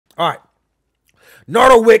All right.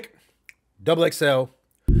 Nardo Wick, double XL,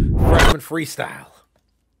 freshman freestyle.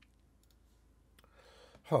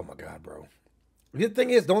 Oh my God, bro. The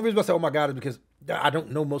thing is, the only reason I say, oh my God, is because I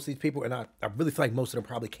don't know most of these people, and I really feel like most of them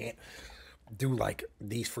probably can't do like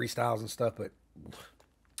these freestyles and stuff, but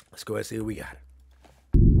let's go ahead and see what we got.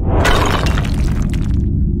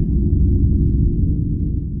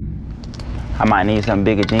 I might need some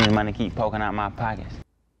bigger jeans, money keep poking out my pockets.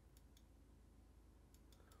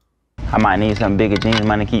 I might need some bigger jeans,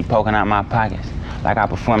 money keep poking out my pockets. Like I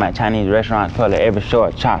perform at Chinese restaurants, pull every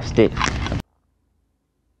short chopstick.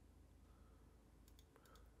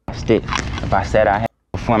 If I said I had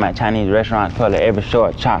to perform at Chinese restaurants, pull every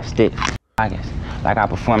short chopstick. Pockets. Like I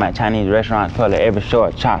perform at Chinese restaurants, pull every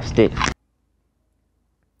short chopstick.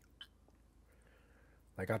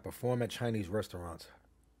 Like I perform at Chinese restaurants.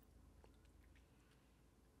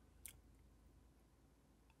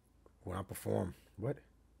 When I perform, what?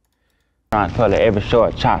 Pull every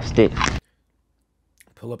short chopstick.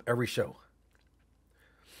 Pull up every show.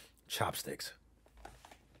 Chopsticks.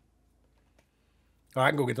 Oh, I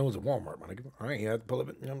can go get those at Walmart, my nigga. I ain't have to pull up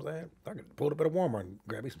it, you know what I'm saying? I can pull up at a Walmart and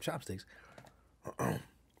grab me some chopsticks.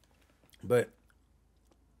 But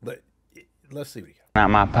let's see what he got.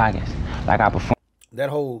 Out my pockets. Like I perform. That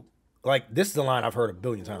whole, like, this is a line I've heard a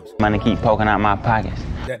billion times. Money keep poking out my pockets.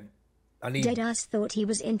 That I need. Deadass thought he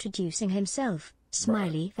was introducing himself.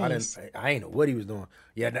 Smiley face. I ain't know what he was doing.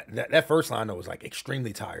 Yeah, that first line though was like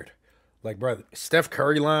extremely tired. Like, brother, Steph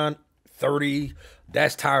Curry line, 30.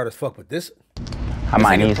 That's tired as fuck. But this. I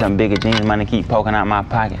might need some bigger jeans, money keep poking out my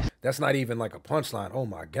pockets. That's not even like a punchline. Oh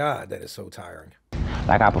my God, that is so tiring.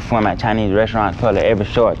 Like I perform at Chinese restaurants, pull every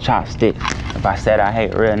short chopstick. If I said I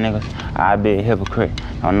hate real niggas, I'd be a hypocrite.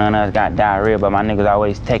 Oh, none of us got diarrhea, but my niggas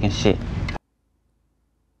always taking shit.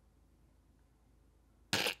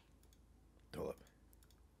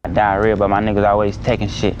 Diarrhea, but my niggas always taking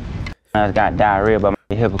shit. None of us got diarrhea, but I'm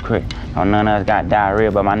a hypocrite. Oh, none of us got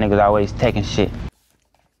diarrhea, but my niggas always taking shit.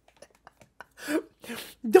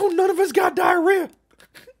 Don't none of us got diarrhea.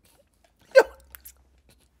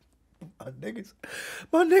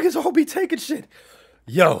 My niggas all be taking shit.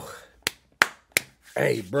 Yo.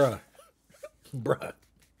 Hey, bruh.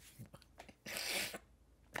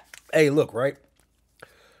 Hey, look, right?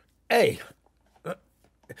 Hey.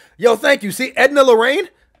 Yo, thank you. See, Edna Lorraine?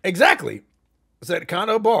 Exactly. Said kind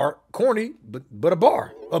of a bar. Corny, but a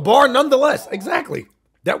bar. A bar nonetheless. Exactly.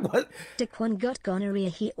 That was. Daquan got gonorrhea.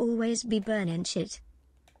 He always be burning shit.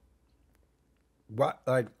 What?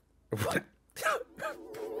 Like, what?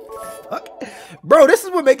 Fuck. Bro, this is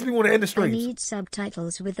what makes me want to end the streams. I need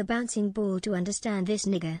subtitles with the bouncing ball to understand this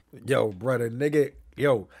nigga. Yo, brother, nigga,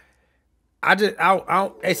 yo.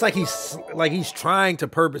 It's like he's trying to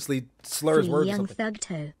purposely slur his words. Young Thug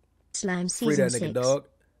Toe. Slime Free season that nigga, 6. dog.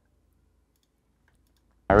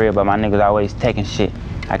 Diarrhea, but my niggas always taking shit.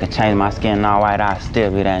 I can change my skin all white, I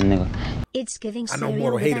still be that nigga. It's giving I know cereal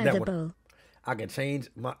Mortal hated without that the one. bowl. I can change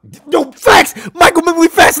my. Yo, facts! Michael, remember we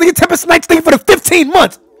fasting nigga Tempest Nights thing for the 15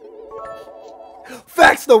 months.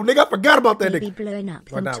 Facts though, nigga. I forgot about that They be nigga. blowing up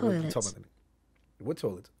them toilets. What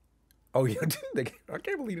toilets? Oh yeah, nigga. I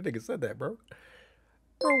can't believe the nigga said that, bro.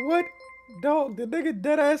 Bro, what? Dog, the nigga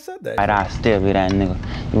dead ass said that. I still be that nigga.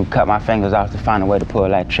 You can cut my fingers off to find a way to pull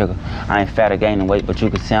that trigger. I ain't fat or gaining weight, but you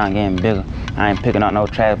can see I'm getting bigger. I ain't picking up no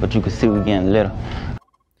trash, but you can see we getting litter.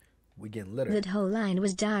 We getting litter. That whole line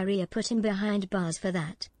was diarrhea. Put him behind bars for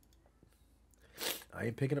that. I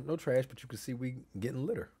ain't picking up no trash, but you can see we getting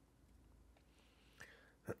litter.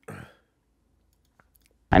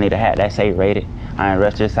 I need a hat that's 8 rated. I ain't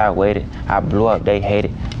rushed this, I waited. I blew up, they hate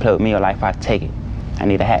it. Play with me or life, I take it. I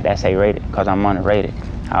need a hat that's 8 rated, cause I'm underrated.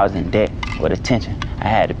 I was in debt with attention, I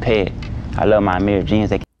had to pay it. I love my mirror jeans,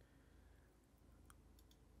 they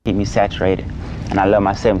keep me saturated. And I love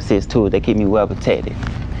my 7.6 tools, they keep me well protected.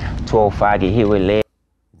 205 get hit with lead.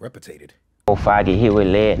 Reputated. 205 get hit with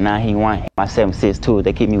lead, now he want my 7.6 tools,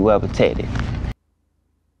 they keep me well protected.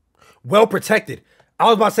 Well protected. I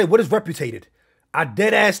was about to say, what is reputated? I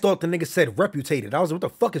dead ass thought the nigga said reputated. I was like, what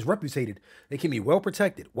the fuck is reputated? They keep me well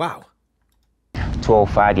protected. Wow.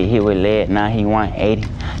 205 get hit with lead, now he 180.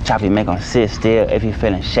 Choppy make him sit still if he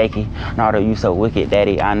feeling shaky. Nardo, you so wicked,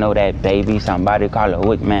 daddy, I know that baby. Somebody call a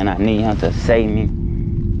wick man, I need him to save me.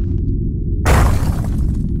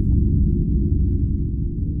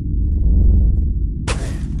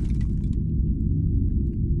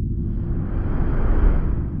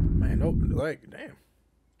 Man, no, like, damn.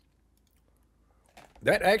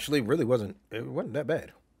 That actually really wasn't that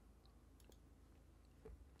bad.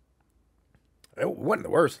 It wasn't the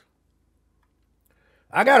worst.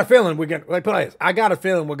 I got a feeling we're gonna I got a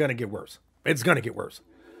feeling we're gonna get worse. It's gonna get worse.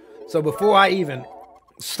 So before I even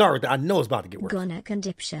start, I know it's about to get worse. Gonak and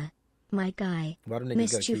Dipsha. My guy. Why do niggas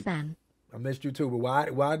Missed gotta you, keep- fam. I missed you too, but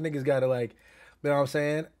why niggas gotta like, you know what I'm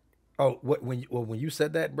saying? Oh, when you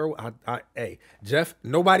said that, bro, hey, Jeff,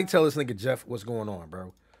 nobody tell this nigga Jeff what's going on,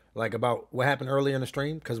 bro. Like about what happened earlier in the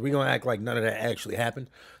stream, because we gonna act like none of that actually happened.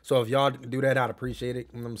 So if y'all do that, I'd appreciate it.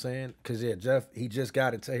 You know what I'm saying? Because yeah, Jeff, he just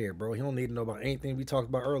got it to here, bro. He don't need to know about anything we talked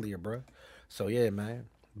about earlier, bro. So yeah, man.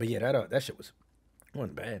 But yeah, that shit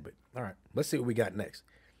wasn't bad. But all right, let's see what we got next.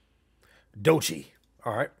 Dochi.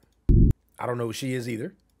 All right. I don't know who she is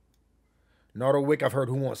either. Nardo Wick, I've heard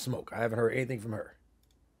Who Wants Smoke. I haven't heard anything from her.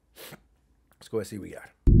 Let's go ahead and see what we got.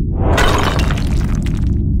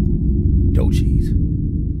 Dochi's.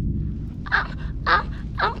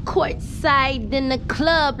 I'm courtside in the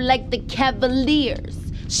club like the Cavaliers.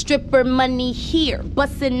 Stripper money here,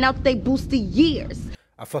 busting out they boosted years.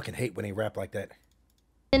 I fucking hate when they rap like that.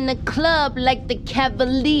 In the club like the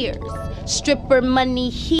Cavaliers. Stripper money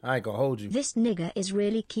here. I ain't gonna hold you. This nigga is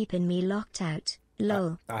really keeping me locked out.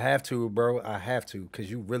 Lol. I have to, bro. I have to, because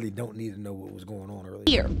you really don't need to know what was going on earlier.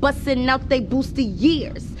 Here, busting out they boosted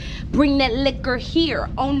years. Bring that liquor here.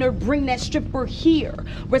 Owner, bring that stripper here.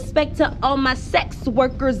 Respect to all my sex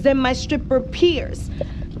workers and my stripper peers.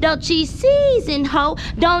 Dolce season, ho,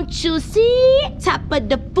 don't you see? Top of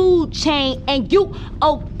the food chain, and you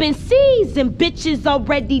open season. Bitches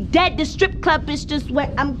already dead. The strip club is just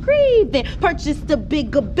where I'm grieving. Purchased a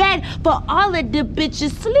bigger bed for all of the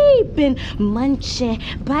bitches sleeping. Munching,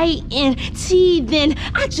 biting, teething.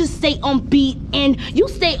 I just stay on beating. You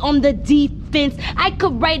stay on the defense. I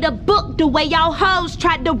could write a book the way y'all hoes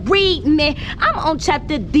tried to read me. I'm on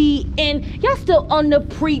chapter D end. Y'all still on the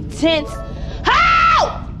pretense.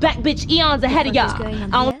 How? Black bitch eons ahead of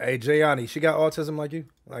y'all. Hey, Jayani, she got autism like you?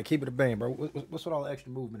 Like, keep it a band, bro. What's with all the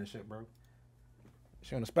extra movement and shit, bro?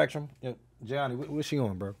 She on the spectrum? Yeah, Jayani, what's she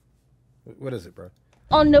on, bro? What is it, bro?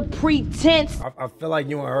 On the pretense. I feel like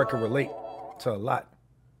you and her can relate to a lot.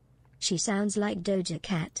 She sounds like Doja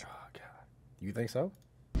Cat. Oh, God. You think so?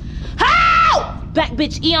 How? Black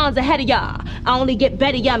bitch eons ahead of y'all. I only get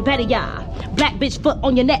better, y'all, better, y'all. Black bitch foot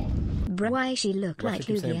on your neck. Bro, why she look Why like she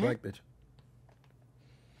keep you, saying yeah? black bitch?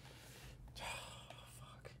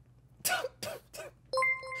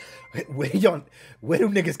 Where do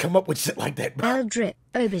niggas come up with shit like that, bro? Al drip,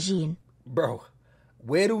 aubergine. Bro,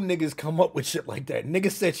 where do niggas come up with shit like that?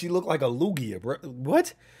 Niggas said she looked like a Lugia, bro.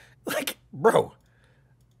 What? Like, bro.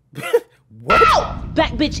 What? How?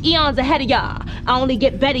 Black bitch eons ahead of y'all. I only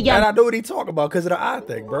get better, y'all. And I know what he talking about because of the eye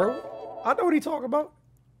thing, bro. I know what he talking about.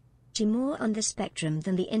 She more on the spectrum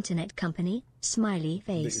than the internet company. Smiley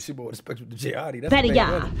face. She more on the spectrum to J.I.D. That's Better, the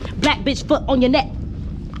y'all. thing, Black bitch foot on your neck.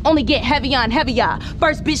 Only get heavy on heavy, y'all.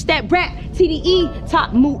 First bitch that rap, TDE,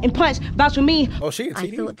 top, moot, and punch. Vouch for me. Oh, she a I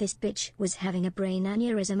TD? thought this bitch was having a brain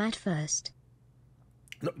aneurysm at first.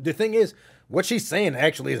 No, the thing is, what she's saying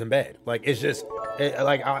actually isn't bad. Like, it's just,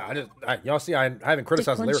 y'all see, I haven't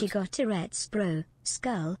criticized the Daquan, lyrics. she got Tourette's, bro.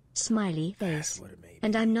 Skull, smiley face. That's what it made.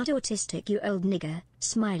 And I'm not autistic, you old nigga.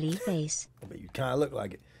 Smiley face. But you kind of look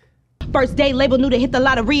like it. First day label knew to hit the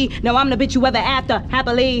lottery. Now I'm the bitch you ever after,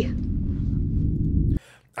 happily.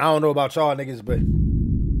 I don't know about y'all niggas, but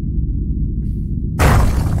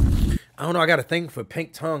I don't know. I got a thing for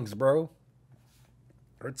pink tongues, bro.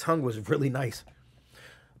 Her tongue was really nice.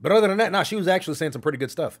 But other than that, nah, she was actually saying some pretty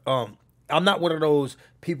good stuff. I'm not one of those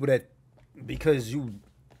people that because you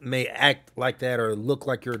may act like that or look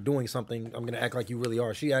like you're doing something, I'm gonna act like you really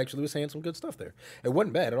are. She actually was saying some good stuff there. It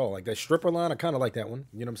wasn't bad at all. Like that stripper line, I kind of like that one.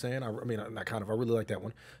 You know what I'm saying? I mean, not kind of. I really like that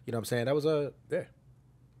one. You know what I'm saying? That was yeah.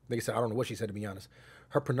 Like I said, I don't know what she said, to be honest.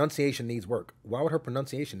 Her pronunciation needs work. Why would her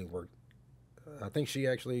pronunciation need work? I think she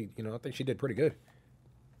actually, I think she did pretty good.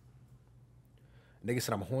 Nigga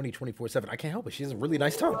said I'm horny 24/7. I can't help it. She has a really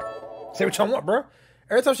nice tongue. Say what y'all want, bro.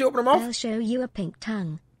 Every time she open her mouth. I'll show you a pink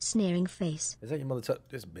tongue. Sneering face. Is that your mother tongue?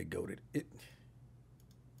 This big goated.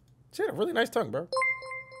 She had a really nice tongue, bro.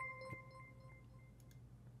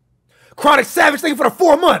 Chronic Savage, thank you for the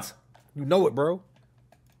 4 months. You know it, bro.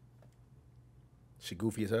 She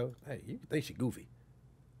goofy as hell. Hey, you think she goofy.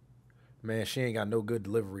 Man, she ain't got no good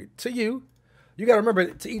delivery. To you, you got to remember,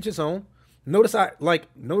 to each his own. Notice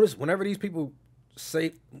whenever these people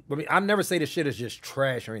say, I never say this shit is just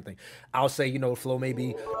trash or anything. I'll say, flow may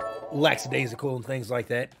be lackadaisical and things like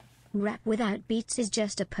that. Rap without beats is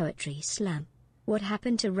just a poetry slam. What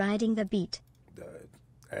happened to riding the beat?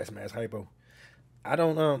 Ass hypo. I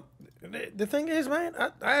don't, the thing is, man,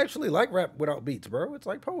 I actually like rap without beats, bro. It's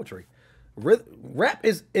like poetry. Rap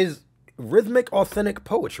is rhythmic, authentic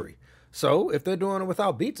poetry. So if they're doing it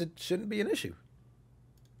without beats, it shouldn't be an issue.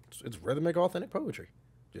 It's rhythmic, authentic poetry.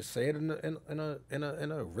 Just say it in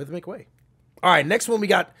a rhythmic way. All right, next one we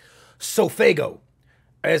got Sofago.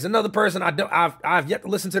 As another person, I've yet to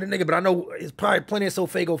listen to the nigga, but I know there's probably plenty of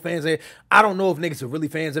Sofago fans there. I don't know if niggas are really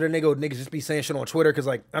fans of the nigga or niggas just be saying shit on Twitter, because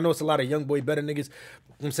like I know it's a lot of young boy better niggas.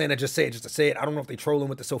 I'm saying that just say it just to say it. I don't know if they trolling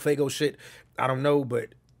with the Sofago shit. I don't know, but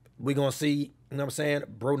we gonna see. You know what I'm saying?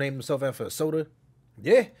 Bro named himself after a soda.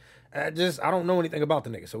 Yeah, I don't know anything about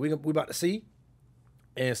the nigga, so we about to see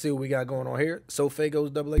and see what we got going on here.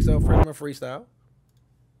 Sofago's XXL freshman freestyle.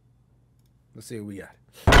 Let's see what we got.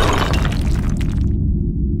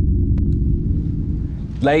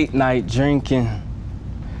 Late night drinking.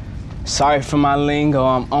 Sorry for my lingo,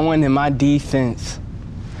 I'm owing in my defense.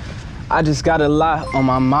 I just got a lot on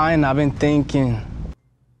my mind, I've been thinking.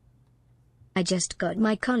 I just got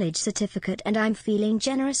my college certificate and I'm feeling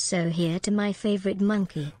generous, so here to my favorite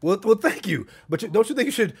monkey. Well, thank you. But don't you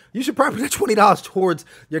think you should probably put that $20 towards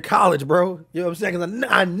your college, bro? You know what I'm saying? 'Cause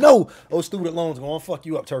I know those student loans are gonna fuck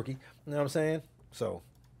you up, Turkey. You know what I'm saying? So.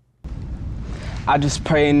 I just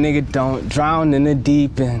pray a nigga don't drown in the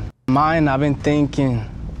deep end. Mine, I've been thinking.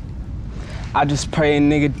 I just pray a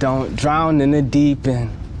nigga don't drown in the deep end.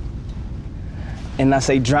 And I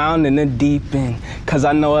say drown in the deep end, cause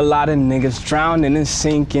I know a lot of niggas drowning and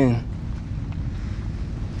sinking.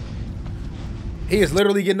 He is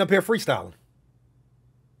literally getting up here freestyling.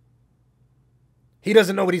 He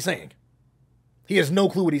doesn't know what he's saying. He has no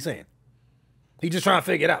clue what he's saying. He just trying to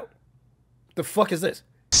figure it out. The fuck is this?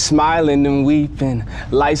 Smiling and weeping,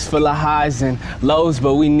 life's full of highs and lows,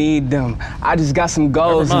 but we need them. I just got some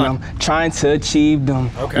goals and I'm trying to achieve them.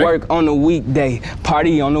 Okay. Work on the weekday,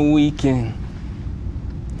 party on the weekend.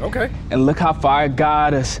 Okay. And look how far it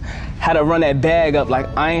got us. Had to run that bag up like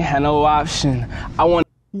I ain't had no option. I want.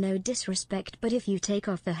 No disrespect, but if you take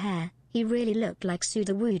off the hair, he really looked like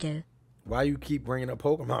Sudowoodo. Why you keep bringing up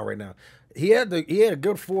Pokemon right now? He had a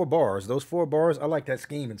good 4 bars. Those 4 bars, I like that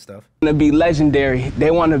scheme and stuff. To be legendary, they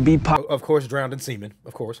want to be of course, drowned in semen,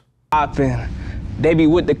 of course. Popping. They be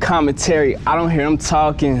with the commentary. I don't hear them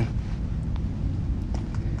talking.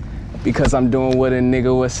 Because I'm doing what a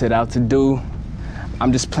nigga was set out to do.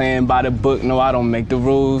 I'm just playing by the book. No, I don't make the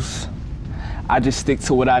rules. I just stick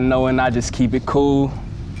to what I know and I just keep it cool.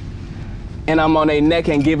 And I'm on their neck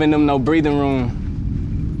and giving them no breathing room.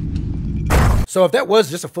 So if that was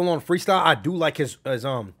just a full-on freestyle, I do like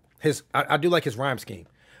I do like his rhyme scheme.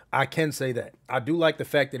 I can say that. I do like the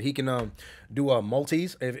fact that he can do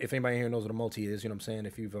multis. If anybody here knows what a multi is, you know what I'm saying?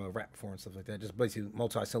 If you've rapped before and stuff like that, just basically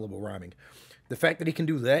multi-syllable rhyming. The fact that he can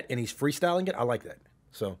do that and he's freestyling it, I like that.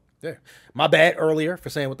 So, yeah. My bad earlier for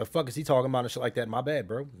saying what the fuck is he talking about and shit like that. My bad,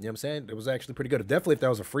 bro. You know what I'm saying? It was actually pretty good. Definitely if that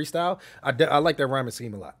was a freestyle, I like that rhyming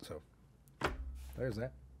scheme a lot. So, there's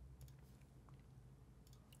that.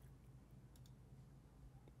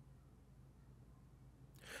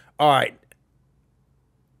 All right.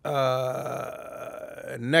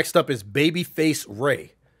 Next up is Babyface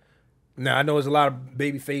Ray. Now, I know there's a lot of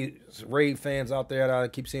Babyface Ray fans out there that I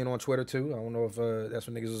keep seeing on Twitter, too. I don't know if that's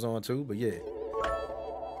what niggas is on, too, but yeah.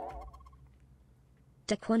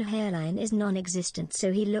 Daquan hairline is non-existent,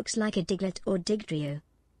 so he looks like a Diglett or Digdrio.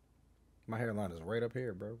 My hairline is right up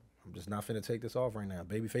here, bro. I'm just not finna take this off right now.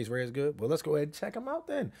 Babyface Ray is good. Well, let's go ahead and check him out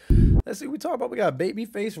then. Let's see what we talk about. We got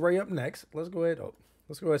Babyface Ray up next. Let's go ahead.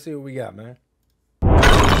 Let's go ahead and see what we got, man.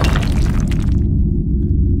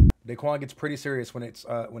 Daquan gets pretty serious when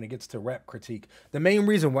it gets to rap critique. The main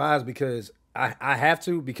reason why is because I have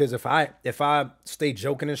to, because if I stay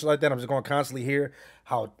joking and shit like that, I'm just gonna constantly hear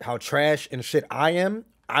how trash and shit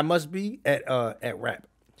I must be at rap.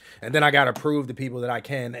 And then I gotta prove to people that I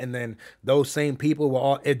can, and then those same people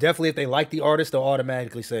will definitely, if they like the artist, they'll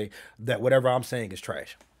automatically say that whatever I'm saying is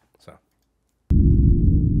trash. So.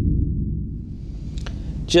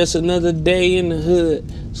 Just another day in the hood.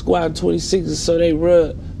 Squad 26 so they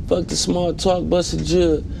rub. Fuck the small talk, bust a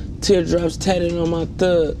jug. Teardrops tatted on my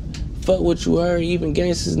thug. Fuck what you heard, even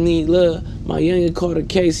gangsters need love. My youngin' caught a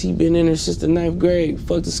case, he been in there since the 9th grade.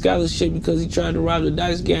 Fuck the scholarship because he tried to rob the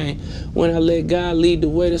dice game. When I let God lead the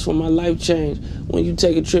way, that's when my life changed. When you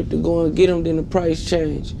take a trip to go and get him, then the price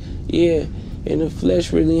change. Yeah, and the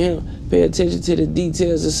flesh really him. Pay attention to the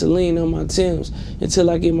details of Celine on my Timbs. Until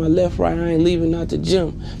I get my left right, I ain't leaving out the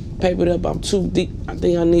gym. Papered up, I'm too deep, I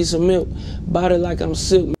think I need some milk. Bought it like I'm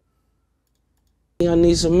silk. I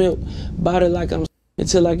need some milk. Bought it like I'm.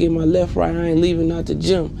 Until I get my left right, I ain't leaving out the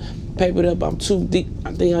gym. Papered up, I'm too deep,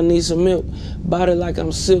 I think I need some milk. Bought it like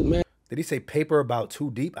I'm silk, man. Did he say paper about too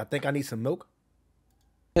deep? I think I need some milk.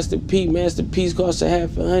 Masterpiece costs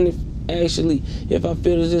 $50, actually. If I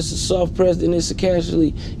feel it's just a soft press, then it's a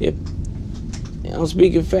casually. If I'm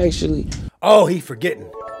speaking factually. Oh, he's forgetting.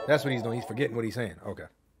 That's what he's doing. He's forgetting what he's saying. Okay.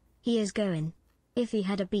 He is going. If he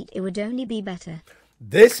had a beat, it would only be better.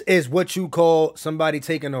 This is what you call somebody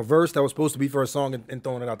taking a verse that was supposed to be for a song and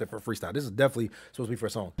throwing it out there for freestyle. This is definitely supposed to be for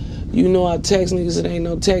a song. You know I text niggas, it ain't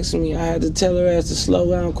no texting me. I had to tell her ass to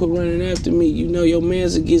slow down, quit running after me. You know your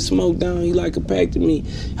mans will get smoked down, he like a pack to me.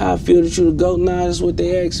 How I feel that you the GOAT, nah, that's what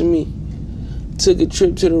they asking me. Took a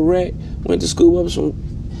trip to the rack, went to school up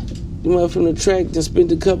from the track, then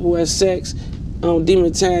spent a couple at Saks. On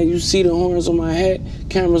Demon Town, you see the horns on my hat.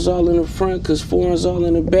 Cameras all in the front, cause foreign's all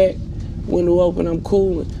in the back. Window open, I'm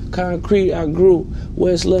cooling. Concrete, I grew.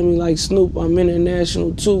 West love me like Snoop, I'm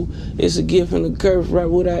international too. It's a gift and a curse, right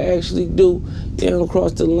what I actually do. Yeah, don't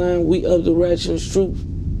cross the line, we up the ratchet and Stroop.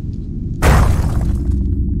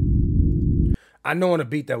 I know on a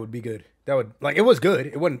beat that would be good. That would, like, it was good.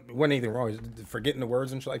 It wasn't anything wrong. It was forgetting the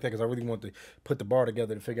words and shit like that because I really wanted to put the bar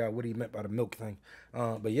together to figure out what he meant by the milk thing.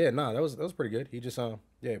 But yeah, nah, that was pretty good. He just,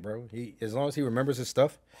 yeah, bro. He, as long as he remembers his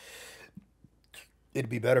stuff,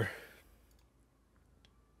 it'd be better.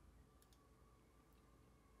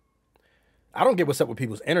 I don't get what's up with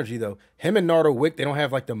people's energy though. Him and Nardo Wick, they don't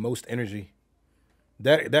have like the most energy.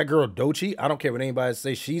 That girl Doechii, I don't care what anybody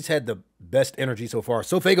says, she's had the best energy so far.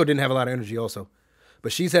 Sofago didn't have a lot of energy also,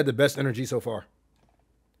 but she's had the best energy so far.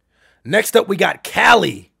 Next up, we got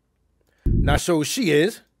Callie. Not sure who she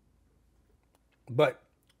is, but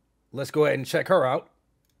let's go ahead and check her out.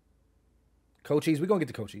 Coaches, we're going to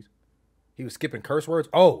get to Coaches. He was skipping curse words.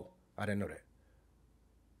 Oh, I didn't know that.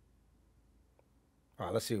 All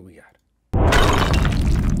right, let's see what we got.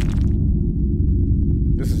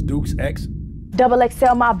 This is Duke's ex. Double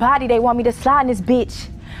XL my body, they want me to slide in this bitch.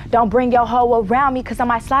 Don't bring your hoe around me, cause I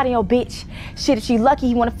might slide in your bitch. Shit, if she lucky,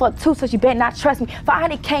 he wanna fuck too, so she better not trust me.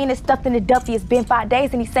 500K and stuffed in the Duffy, it's been 5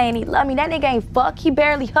 days and he saying he love me. That nigga ain't fuck, he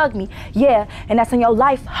barely hugged me. Yeah, and that's on your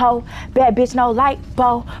life, hoe. Bad bitch, no light,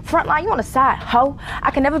 bo. Frontline, you on the side, hoe.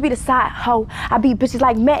 I can never be the side, hoe. I beat bitches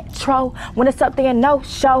like Metro. When it's up there, no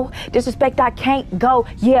show. Disrespect, I can't go.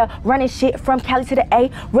 Yeah, running shit from Cali to the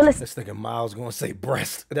A. Realist. This nigga Miles gonna say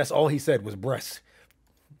breast. That's all he said was breast.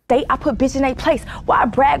 I put bitch in a place. Why I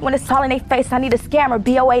brag when it's all in their face? I need a scammer,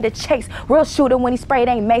 BOA to chase. Real shooter when he sprayed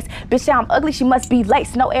ain't mace. Bitch, yeah, I'm ugly, she must be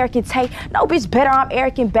laced. No Eric can take. No bitch better, I'm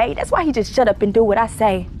Eric and Bay. That's why he just shut up and do what I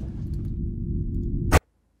say.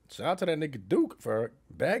 Shout out to that nigga Duke for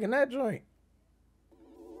bagging that joint.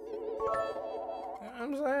 You know what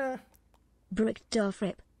I'm saying? Brick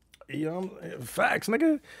Doffrip. You know, facts,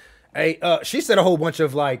 nigga. Hey, she said a whole bunch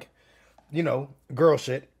of like, you know, girl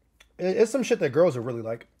shit. It's some shit that girls are really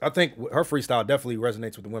like. I think her freestyle definitely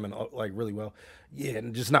resonates with the women like really well. Yeah,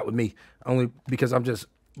 and just not with me. Only because I'm just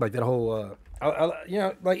like that whole, you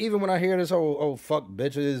know, like even when I hear this whole fuck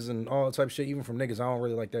bitches and all that type of shit, even from niggas, I don't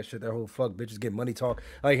really like that shit. That whole fuck bitches get money talk.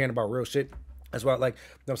 I like hearing about real shit. That's why, like, you know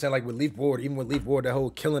what I'm saying, like with Leaf Board, even with Leaf Board, that whole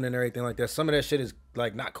killing and everything like that, some of that shit is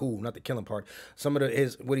like not cool, not the killing part. Some of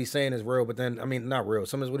what he's saying is real, but then, I mean, not real.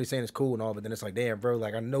 Some of what he's saying is cool and all, but then it's like, damn, bro,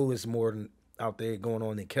 like I know it's more than out there going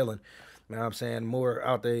on than killing. You know what I'm saying? More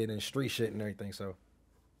out there than street shit and everything, so.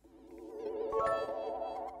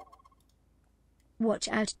 Watch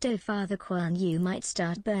out, Do Father Quan, you might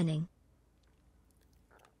start burning.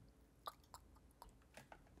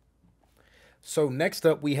 So next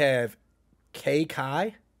up we have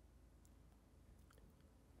Kai.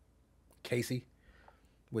 Casey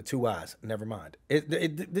with 2 eyes. Never mind.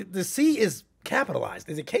 The C is capitalized.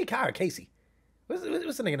 Is it Kai or Casey? What's the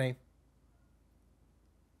nigga name?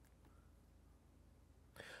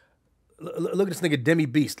 Look at this nigga Demi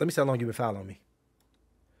Beast. Let me see how long you been following me.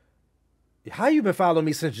 How you been following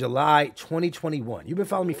me since July 2021? You've been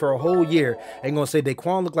following me for a whole year. Ain't gonna say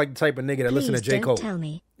Daquan look like the type of nigga that listen to J. Cole. Tell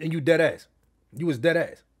me. And you dead ass. You was dead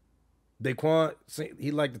ass. Daquan,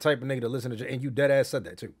 he like the type of nigga that listen to J. And you dead ass said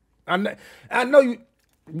that too. I know you.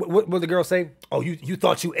 What the girl say? Oh, you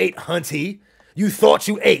thought you ate, hunty. You thought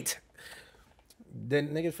you ate. Then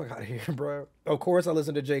nigga, fuck out of here, bro. Of course I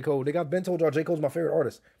listen to J. Cole. Nigga, I've been told y'all J. Cole's my favorite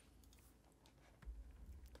artist.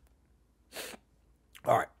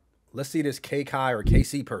 All right, let's see this Kai or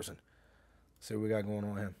KC person. See what we got going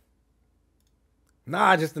on him.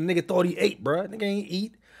 Nah, just the nigga thought he ate, bro. Nigga ain't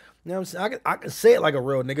eat. You know what I'm saying? I can say it like a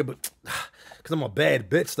real nigga, but because I'm a bad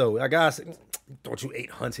bitch, though. I gotta say, thought you ate,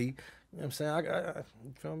 hunty. You know what I'm saying?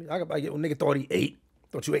 You feel me? I get when nigga thought he ate.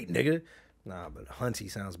 Thought you ate, nigga. Nah, but hunty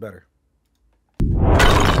sounds better.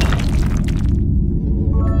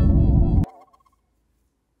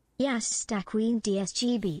 Yes, Daquan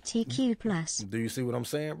DSGBTQ+. Do you see what I'm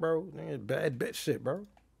saying, bro? Bad bitch shit, bro.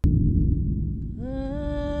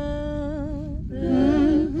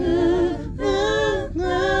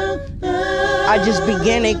 I just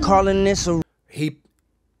began calling this a...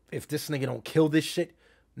 If this nigga don't kill this shit,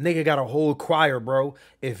 Nigga got a whole choir, bro.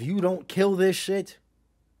 If you don't kill this shit,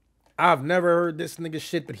 I've never heard this nigga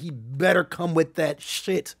shit, but he better come with that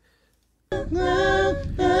shit.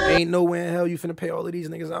 Ain't nowhere in hell you finna pay all of these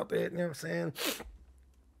niggas out there, you know what I'm saying?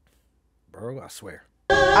 Bro, I swear.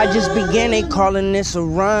 I just began, they calling this a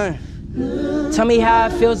run. Tell me how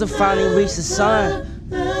it feels to finally reach the sun.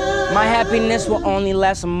 My happiness will only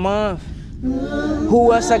last a month.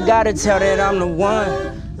 Who else I gotta tell that I'm the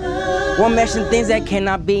one? Won't mesh in things that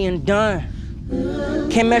cannot be undone.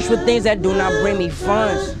 Can't mesh with things that do not bring me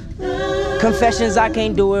funds. Confessions, I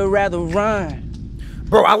can't do it, rather run.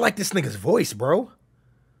 Bro, I like this nigga's voice, bro.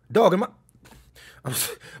 Dog, I'm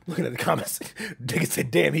looking at the comments. Nigga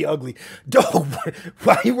said, damn, he ugly. Dog,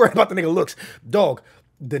 why you worried about the nigga looks? Dog,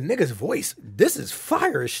 the nigga's voice, this is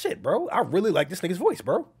fire as shit, bro. I really like this nigga's voice,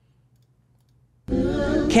 bro.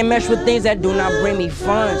 Can't mesh with things that do not bring me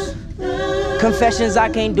funds. Confessions, I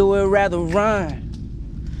can't do it, rather run.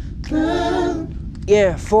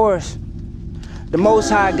 Yeah, force. The Most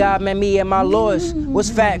High God met me at my lowest. What's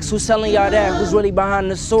facts? Who's telling y'all that? Who's really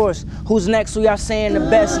behind the source? Who's next? Who y'all saying the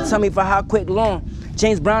best? And tell me for how quick long?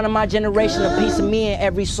 James Brown in my generation, a piece of me in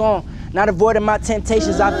every song. Not avoiding my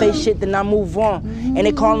temptations, I face shit, then I move on. And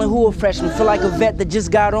they calling who a freshman, feel like a vet that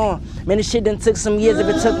just got on. Man, this shit done took some years,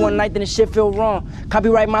 if it took one night, then the shit feel wrong.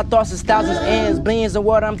 Copyright my thoughts is thousands, ends, billions of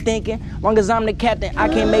what I'm thinking. Long as I'm the captain, I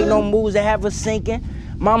can't make no moves that have us sinking.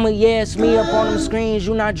 Mama, yes, me up on them screens,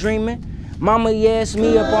 you not dreaming. Mama, yes,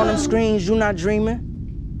 me up on them screens, you not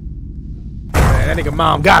dreaming. Man, that nigga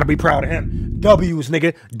mom gotta be proud of him. W's,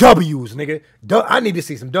 nigga. W's, nigga. I need to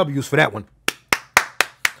see some W's for that one.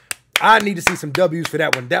 I need to see some W's for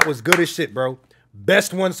that one. That was good as shit, bro.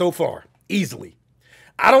 Best one so far. Easily.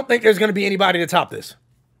 I don't think there's going to be anybody to top this.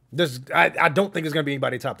 I don't think there's going to be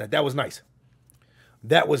anybody to top that. That was nice.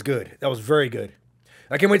 That was good. That was very good.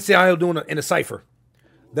 I can't wait to see how he'll do in a cipher.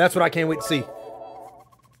 That's what I can't wait to see.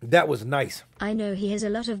 That was nice. I know he has a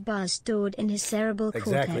lot of bars stored in his cerebral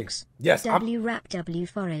cortex. Yes. W rap W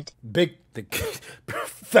forehead. Big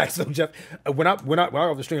facts though, Jeff. When I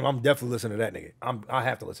off the stream, I'm definitely listening to that nigga. I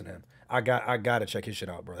have to listen to him. I gotta check his shit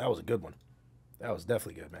out, bro. That was a good one. That was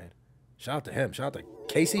definitely good, man. Shout out to him. Shout out to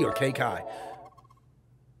Casey or K Kai.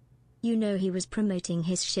 You know he was promoting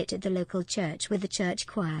his shit at the local church with the church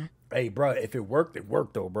choir. Hey, bro, if it worked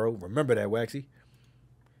though, bro. Remember that, Waxy.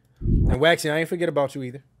 And Waxy, I ain't forget about you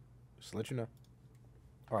either. Just to let you know.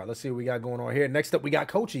 All right, let's see what we got going on here. Next up, we got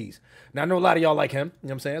Coaches. Now, I know a lot of y'all like him. You know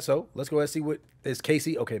what I'm saying? So let's go ahead and see what is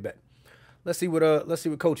Casey. Okay, bet. Let's see what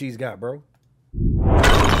Coaches got, bro.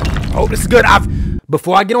 Oh, this is good.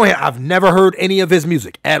 Before I get on here, I've never heard any of his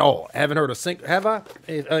music at all. I haven't heard a sing. Have I?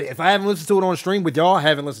 If I haven't listened to it on stream with y'all, I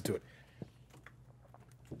haven't listened to it.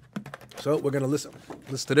 So we're gonna listen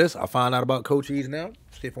to this. I'll find out about Coaches now.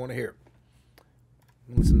 See if I want to hear it.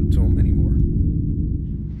 Listen to him anymore.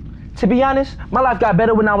 To be honest, my life got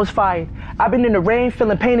better when I was fired. I've been in the rain,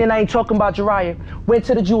 feeling pain, and I ain't talking about Jiraiya. Went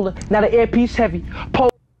to the jeweler, now the earpiece heavy.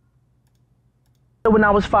 When I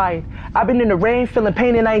was fired. I've been in the rain, feeling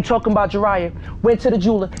pain, and I ain't talking about Jiraiya. Went to the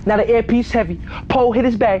jeweler, now the earpiece heavy. Pole hit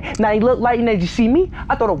his bag, now he look like, and as you see me,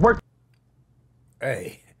 I thought it worked.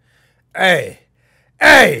 Hey,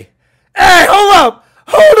 hold up,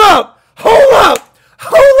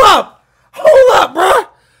 bruh.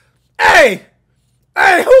 Hey,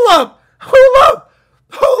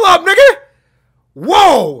 hold up, nigga.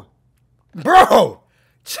 Whoa, bro,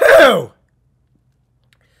 chill.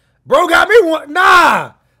 Bro got me one.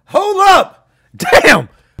 Nah, hold up. Damn,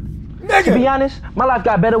 nigga. To be honest, my life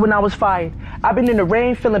got better when I was fired. I've been in the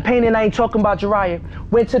rain, feeling pain, and I ain't talking about Jiraiya.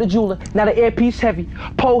 Went to the jeweler, now the earpiece heavy.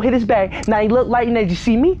 Pole hit his bag, now he look like, and as you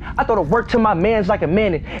see me, I thought it worked to my mans like a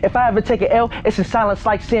minute. If I ever take an L, it's in silence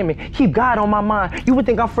like salmon. Keep God on my mind, you would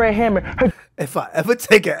think I'm Fred Hammond. If I ever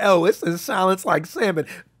take an L, it's in silence like salmon.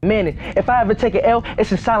 Minute. If I ever take an L,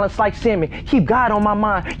 it's in silence like salmon. Keep God on my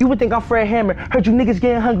mind. You would think I'm Fred Hammond. Heard you niggas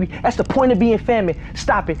getting hungry. That's the point of being famine.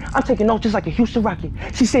 Stop it. I'm taking notes just like a Houston Rocket.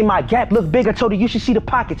 She say my gap look big. I told her you should see the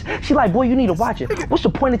pockets. She like, boy, you need to watch it. What's the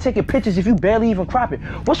point of taking pictures if you barely even crop it?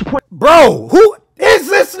 What's the point? Bro, who is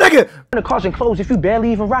this nigga? The cars and clothes if you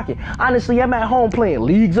barely even rock it. Honestly, I'm at home playing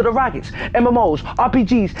Leagues of the Rockets, MMOs,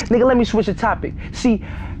 RPGs. Nigga, let me switch the topic. See,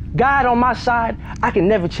 God on my side, I can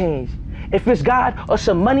never change. If it's God or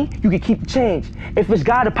some money, you can keep the change. If it's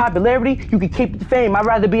God or popularity, you can keep the fame. I'd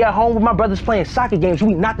rather be at home with my brothers playing soccer games.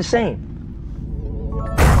 We not the same.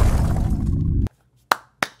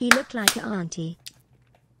 He looked like an auntie.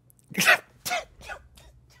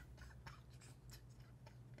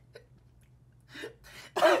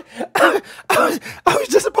 I was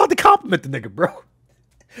just about to compliment the nigga, bro.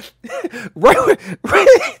 Right.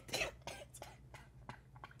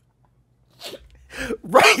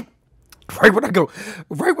 right when I go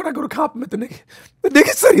to compliment the nigga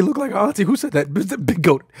said he looked like auntie. Who said that? Big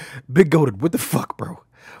goated. What the fuck, bro?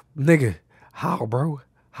 Nigga, how, bro?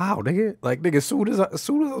 How, nigga? Like, nigga, as soon as I was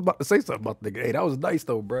about to say something about the nigga, hey, that was nice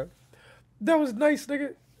though, bro. That was nice,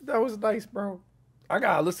 nigga. That was nice, bro. I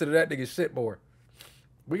gotta listen to that nigga shit more.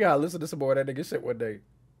 We gotta listen to some more of that nigga shit one day.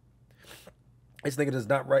 This nigga does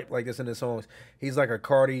not write like this in his songs. He's like a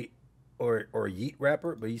Cardi or Yeet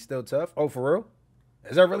rapper, but he's still tough. Oh, for real?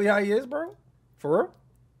 Is that really how he is, bro? For real?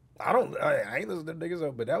 I ain't listening to niggas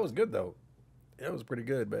though, but that was good though. That was pretty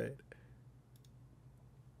good, man.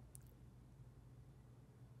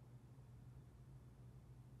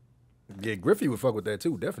 Yeah, Griffey would fuck with that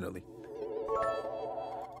too, definitely.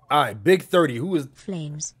 All right, Big 30. Who is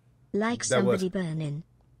Flames? Like somebody burning.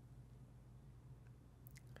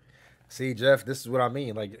 See, Jeff, this is what I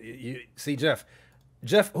mean. Like, you see, Jeff,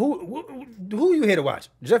 who you here to watch?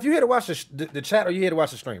 Jeff, you here to watch the chat, or you here to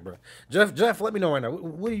watch the stream, bro? Jeff, let me know right now.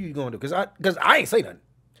 What are you gonna do? Because I ain't say nothing.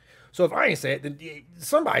 So if I ain't say it, then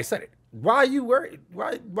somebody said it. Why are you worried?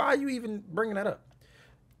 Why are you even bringing that up?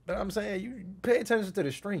 But I'm saying, you pay attention to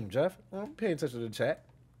the stream, Jeff. I'm paying attention to the chat.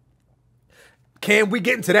 Can we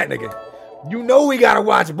get into that, nigga? You know we gotta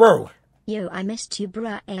watch, bro. Yo, I missed you,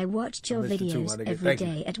 bruh. I watched your videos every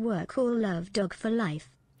day at work. All love, dog for life.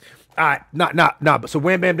 All right, nah. So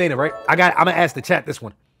Wham Bam Dana, right? I'm gonna ask the chat this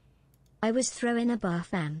one. I was throwing a bar,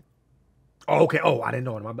 fam. Oh, okay. Oh, I didn't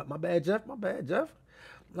know it. My bad, Jeff.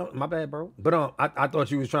 No, my bad, bro. But I thought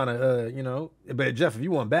you was trying to, you know. But Jeff, if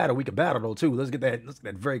you want battle, we can battle though too. Let's get that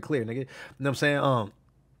very clear, nigga. You know what I'm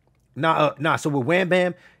saying? Nah. So with Wham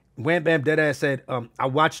Bam Deadass said, I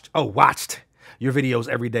watched your videos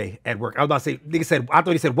every day at work. I was about to say, nigga said, I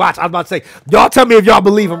thought he said watch. I was about to say, y'all tell me if y'all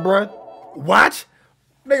believe him, bro. Watch,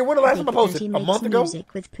 nigga. When the last time I posted? A month ago.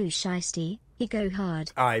 Music with Pooh Shiesty. He go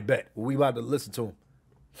hard. I bet we about to listen to him.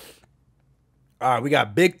 All right, we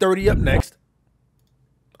got Big 30 up next.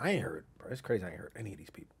 I ain't heard, bro. It's crazy. I ain't heard any of these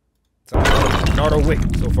people. So, Nardo Wick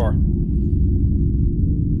so far.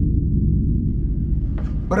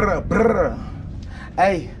 Brr.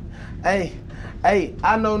 Hey,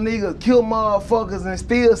 I know niggas kill motherfuckers and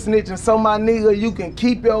still snitching. So my nigga, you can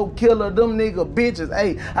keep your killer, them nigga bitches.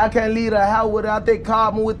 Hey, I can't leave the house without that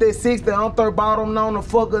carbon with that 60. I'm third bottom on the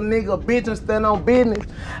fuck a nigga bitch and stand on business.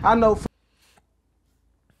 I know.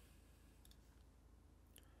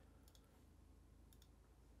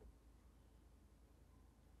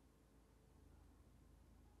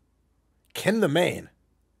 Ken the Man.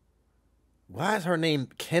 Why is her name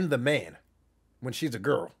Ken the Man when she's a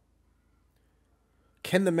girl?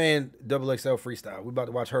 Ken the Man XXL freestyle. We're about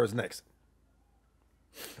to watch hers next.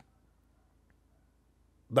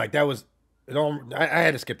 Like that was, I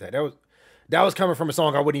had to skip that. That was coming from a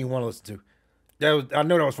song I wouldn't even want to listen to. I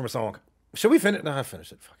know that was from a song. Should we finish? No, I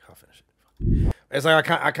finish it. Fuck, I'll finish it. It's like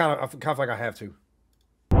I kind of feel like I have to.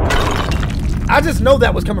 I just know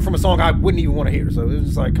that was coming from a song I wouldn't even want to hear. So it was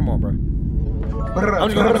just like, come on, bro. I'm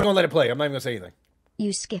just gonna let it play. I'm not even gonna say anything.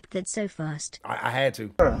 You skipped it so fast. I had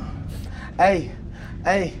to.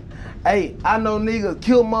 Hey, I know niggas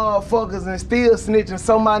kill motherfuckers and still snitching.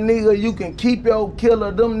 So my nigga, you can keep your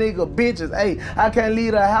killer, them nigga bitches. Hey, I can't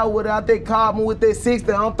leave the house without that carbon with that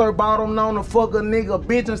 60. I'm third bottom on the fuck a nigga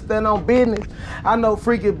bitch and stand on business. I know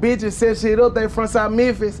freaking bitches set shit up, they from South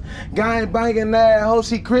Memphis. Guy ain't banging that hoe,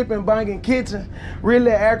 she crippin', banging kitchen. Really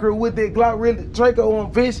accurate with that Glock, really Draco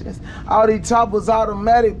on vicious. All these choppers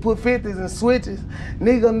automatic, put 50s and switches.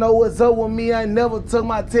 Nigga know what's up with me, I ain't never took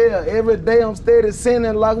my tail. Every day I'm steady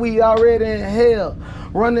sinning like we already in hell.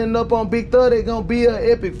 Running up on Big 30, gonna be an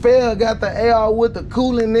epic fail. Got the AR with the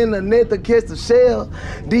cooling in the net to catch the shell.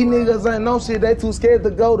 These niggas ain't no shit, they too scared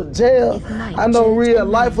to go to jail. I know real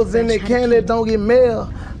lifers in their can that don't get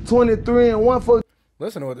mail. 23 and 1 for.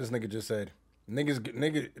 Listen to what this nigga just said.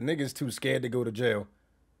 Niggas too scared to go to jail.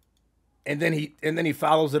 And then he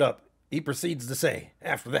follows it up. He proceeds to say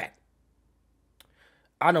after that,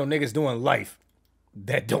 I know niggas doing life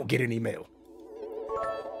that don't get any mail.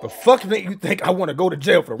 The fuck make you think I want to go to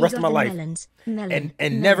jail for the rest of my life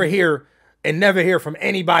and never hear from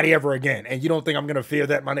anybody ever again? And you don't think I'm gonna fear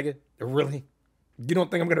that, my nigga? Really? You don't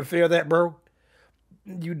think I'm gonna fear that, bro?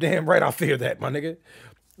 You damn right I fear that, my nigga.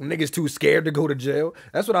 Niggas too scared to go to jail.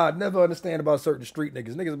 That's what I never understand about certain street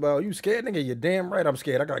niggas. Niggas about, you scared, nigga? You damn right I'm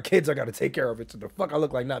scared. I got kids I gotta take care of. It's the fuck I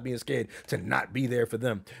look like not being scared to not be there for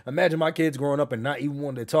them. Imagine my kids growing up and not even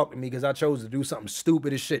wanting to talk to me because I chose to do something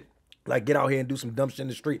stupid as shit. Like get out here and do some dumb shit in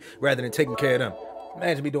the street rather than taking care of them.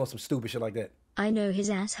 Imagine me doing some stupid shit like that. I know his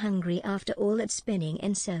ass hungry after all that spinning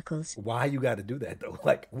in circles. Why you gotta do that though?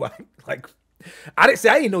 Like, why? Like, I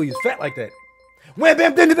didn't know he was fat like that. Wham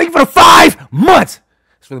Bam didn't think for 5 months.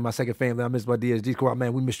 It's really my second family. I miss my DSG squad,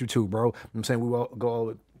 man. We miss you too, bro. I'm saying we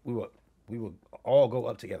will all go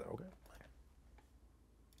up together, okay?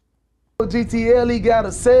 GTL, he got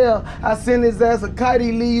a cell. I send his ass a kite,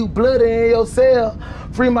 he leave you bloody in your cell.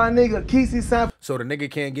 Free my nigga Kesey Sam. So the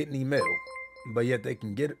nigga can't get any mail, but yet they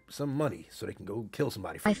can get some money so they can go kill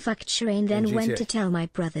somebody. I fucked Shireen, then went to tell my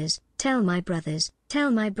brothers, tell my bros,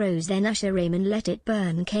 then Usher Raymond Let It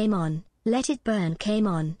Burn came on, Let It Burn came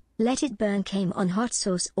on, Let It Burn came on, hot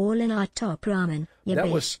sauce all in our top ramen. Yeah,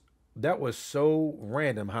 that was so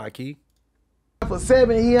random, high key. For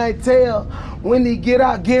 7, he ain't tell. When he get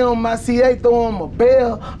out, give him my CA, throw him a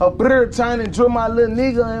bell. A bird trying to drill my little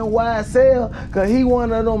nigga in YSL. Cause he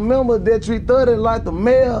one of them members that treat 30 like the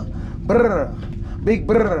mayor. Brr, big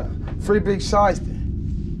brr, free big shiesty.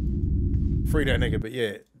 Free that nigga, but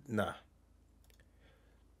yeah, nah.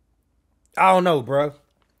 I don't know, bro.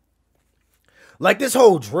 Like, this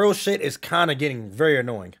whole drill shit is kind of getting very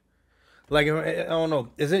annoying. Like, I don't know.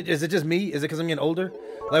 Is it just me? Is it because I'm getting older?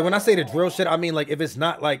 Like, when I say the drill shit, I mean, like, if it's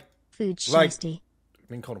not, like... Food shiesty. I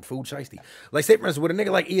mean, call him food shiesty. Like, say, for instance, with a nigga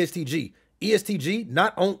like ESTG. ESTG,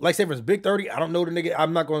 not on... Like, say, for instance, Big 30, I don't know the nigga.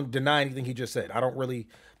 I'm not going to deny anything he just said. I don't really, you know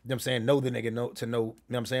what I'm saying, know the nigga to know, you know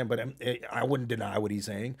what I'm saying? But I wouldn't deny what he's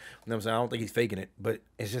saying. You know what I'm saying? I don't think he's faking it. But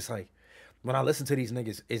it's just like... When I listen to these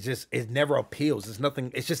niggas, it never appeals. It's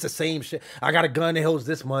nothing. It's just the same shit. I got a gun that holds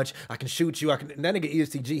this much. I can shoot you. That nigga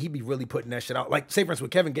ESTG, he be really putting that shit out. Like, say for instance with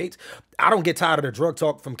Kevin Gates, I don't get tired of the drug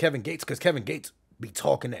talk from Kevin Gates because Kevin Gates be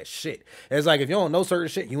talking that shit. It's like, if you don't know certain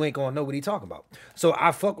shit, you ain't gonna know what he talking about. So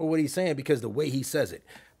I fuck with what he's saying because the way he says it.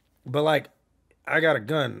 But like, I got a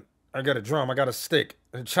gun, I got a drum, I got a stick,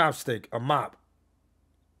 a chopstick, a mop.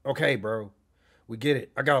 Okay, bro, we get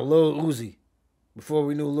it. I got a Lil Uzi. Before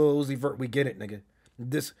we knew Lil Uzi Vert, we get it, nigga.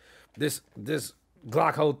 This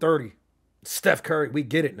Glock hold 30. Steph Curry, we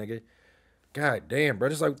get it, nigga. God damn, bro.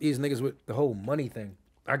 Just like these niggas with the whole money thing.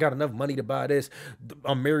 I got enough money to buy this.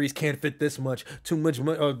 Mary's can't fit this much. Too much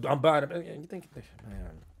money. I'm buying it. You think,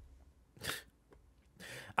 man.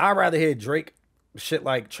 I'd rather hear Drake shit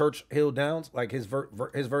like Church Hill Downs, like his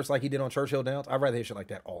verse like he did on Church Hill Downs. I'd rather hear shit like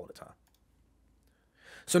that all the time.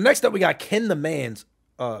 So next up, we got Ken the Man's.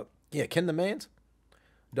 Ken the Man's.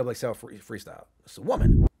 Double XL freestyle. It's a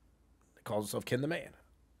woman that calls herself Ken the Man.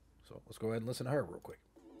 So let's go ahead and listen to her real quick.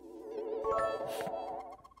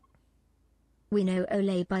 We know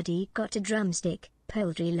Ole Buddy got a drumstick,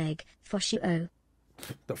 poultry leg, for show.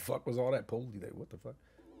 The fuck was all that poultry leg? What the fuck?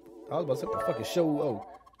 I was about to say, what the fuck is show?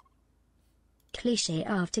 Cliche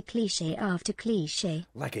after cliche after cliche.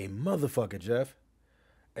 Like a motherfucker, Jeff.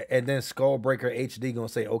 And then Skullbreaker HD gonna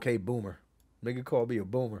say, okay, boomer. Nigga call me a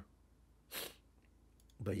boomer.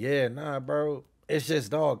 But yeah, nah, bro. It's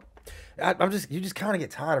just, dog. You just kind of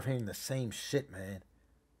get tired of hearing the same shit, man.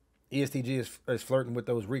 ESTG is flirting with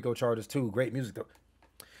those RICO charges too. Great music though.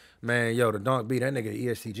 Man, yo, the Donk B, that nigga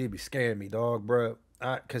ESTG be scaring me, dog, bro.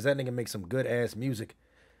 Cause that nigga makes some good ass music.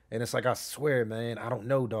 And it's like, I swear, man, I don't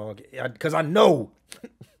know, dog. Cause I know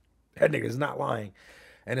that nigga is not lying.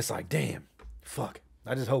 And it's like, damn, fuck.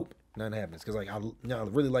 I just hope nothing happens. Cause like, I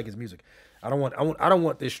really like his music. I don't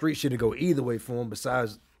want this street shit to go either way for him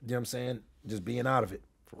besides, you know what I'm saying, just being out of it.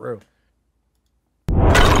 For real.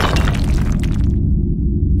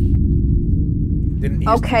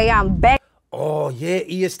 Okay, I'm back. Oh, yeah,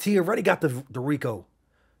 EST already got the RICO.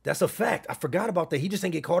 That's a fact. I forgot about that. He just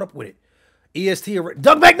didn't get caught up with it. EST already...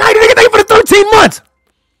 Doug McKnight, nigga, they for the 13 months!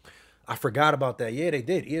 I forgot about that. Yeah, they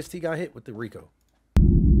did. EST got hit with the RICO.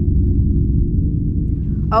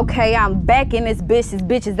 Okay, I'm back in this bitch. These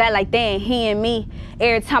bitches act like they ain't hearing me.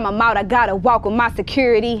 Every time I'm out, I gotta walk with my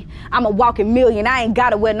security. I'm a walking million. I ain't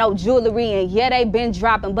gotta wear no jewelry. And yeah, they been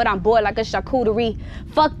dropping, but I'm bored like a charcuterie.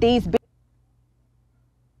 Fuck these bitches.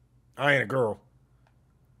 I ain't a girl.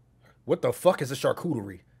 What the fuck is a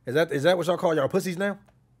charcuterie? Is that what y'all call y'all pussies now?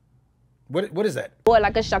 What is that? Boy,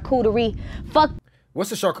 like a charcuterie. Fuck.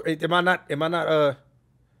 What's a charcuterie? Am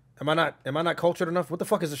I not cultured enough? What the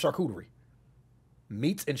fuck is a charcuterie?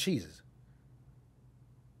 Meats and cheeses.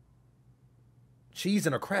 Cheese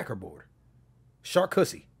and a cracker board.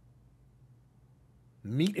 Charcussy.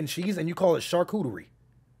 Meat and cheese, and you call it charcuterie.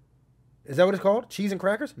 Is that what it's called? Cheese and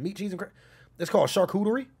crackers? Meat, cheese, and crackers? It's called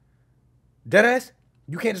charcuterie? Deadass?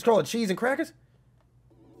 You can't just call it cheese and crackers?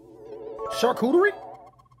 Charcuterie?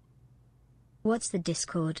 What's the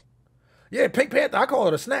Discord? Yeah, Pink Panther. I call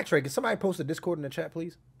it a snack tray. Can somebody post a Discord in the chat,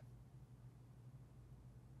 please?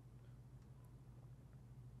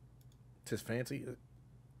 Just fancy.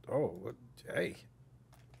 Oh, hey.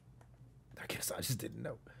 I guess I just didn't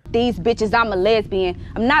know. These bitches, I'm a lesbian.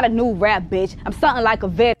 I'm not a new rap bitch. I'm something like a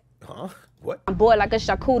vet. Huh? What? I'm boy like a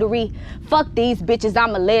charcuterie. Fuck these bitches,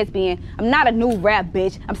 I'm a lesbian. I'm not a new rap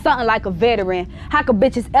bitch, I'm something like a veteran. How could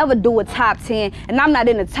bitches ever do a top 10? And I'm not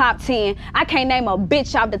in the top 10. I can't name a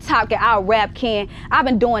bitch off the top that I rap can. I've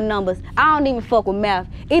been doing numbers, I don't even fuck with math.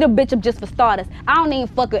 Eat a bitch up just for starters, I don't even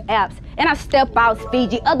fuck with apps. And I step out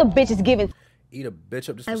Fiji, other bitches giving. Eat a bitch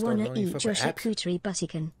up just for I starters. wanna eat your charcuterie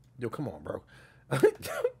buttican. Yo, come on, bro.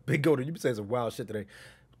 Big Golden, you been saying some wild shit today.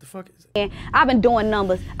 What the fuck is it? I've been doing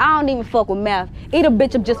numbers, I don't even fuck with math. Eat a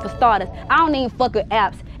bitch up just for starters, I don't even fuck with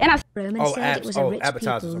apps. And I Roman said it was a rich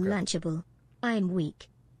people okay. lunchable. I'm weak.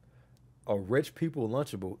 A rich people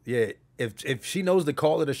lunchable. Yeah, if she knows to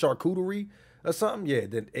call it a charcuterie or something, yeah,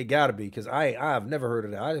 then it gotta be. Cause I've never heard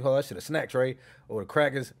of that. I call that shit a snack tray or the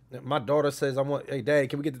crackers. My daughter says hey dad,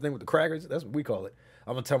 can we get the thing with the crackers? That's what we call it.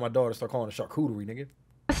 I'm gonna tell my daughter to start calling it a charcuterie, nigga.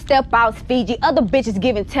 step out Fiji, other bitches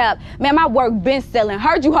giving tap. Man, my work been selling.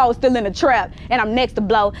 Heard you hoes still in the trap. And I'm next to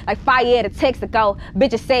blow like fire to Texaco.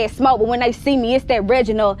 Bitches say it's smoke, but when they see me, it's that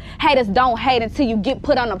Reginald. Haters don't hate until you get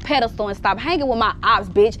put on a pedestal and stop hanging with my ops,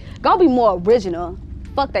 bitch. Go be more original.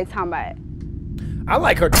 Fuck they talking about. I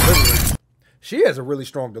like her delivery. She has a really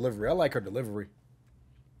strong delivery. I like her delivery.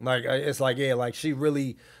 Like, it's like, yeah, like she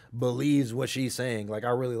really believes what she's saying. Like, I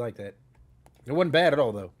really like that. It wasn't bad at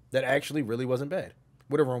all, though. That actually really wasn't bad.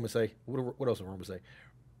 What did Roma say? What else did Roma say?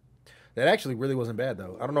 That actually really wasn't bad,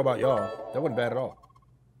 though. I don't know about y'all. That wasn't bad at all.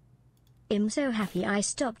 I'm so happy I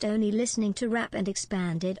stopped only listening to rap and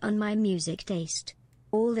expanded on my music taste.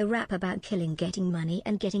 All the rap about killing, getting money,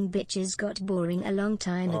 and getting bitches got boring a long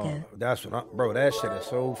time ago. That's what bro, that shit is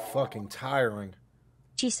so fucking tiring.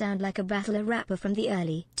 She sound like a battler rapper from the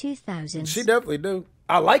early 2000s. She definitely do.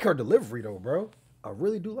 I like her delivery, though, bro. I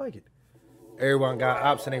really do like it. Everyone got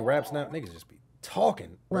ops and they raps now. Niggas just be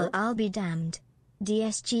talking, bro. Well, I'll be damned.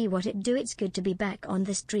 DSG, what it do? It's good to be back on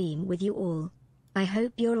the stream with you all. I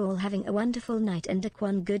hope you're all having a wonderful night, and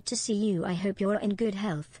Daquan, good to see you. I hope you're in good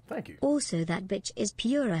health. Thank you. Also, that bitch is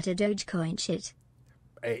pure at a Dogecoin shit.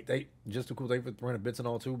 Hey, they just a cool thing for throwing bits and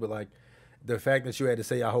all too, but like the fact that you had to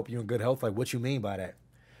say I hope you're in good health, like what you mean by that?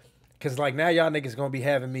 Cause like now y'all niggas gonna be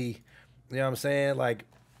having me, you know what I'm saying? Like,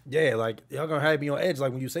 yeah, like y'all gonna have me on edge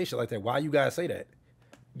like when you say shit like that. Why you guys say that?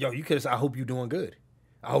 Yo, you could have said I hope you doing good.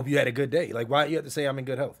 I hope you had a good day. Like, why you have to say I'm in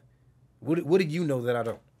good health? What did you know that I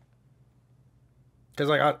don't? Cause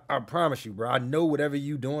like I promise you, bro, I know whatever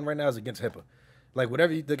you doing right now is against HIPAA. Like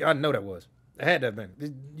whatever you think, I know that was. I had to have been.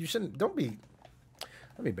 You shouldn't. Don't be.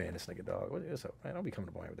 Let me ban this nigga, dog. What's up, man? Don't be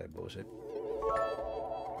coming to me with that bullshit.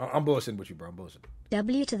 I'm bullshitting with you, bro. I'm bullshitting.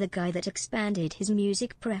 W to the guy that expanded his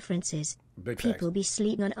music preferences. Big People facts. be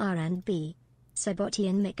sleeping on R&B. Sabotti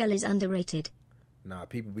and Mikkel is underrated. Nah,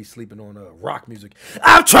 people be sleeping on rock music.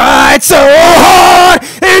 I've tried so hard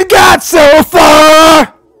and got so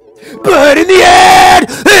far, but in the end,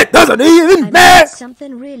 it doesn't even matter.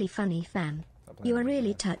 Something really funny, fam. You are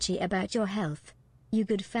really touchy about your health. You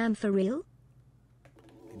good, fam, for real?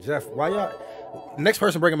 Jeff, why y'all? Next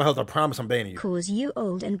person breaking my health, I promise I'm banning you. Cause you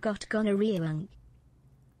old and got gonorrhea, unk.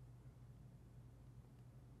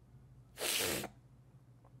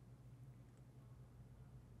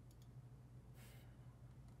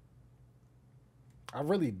 I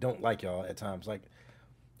really don't like y'all at times. Like,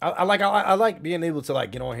 I like being able to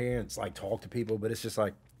like get on here and like talk to people, but it's just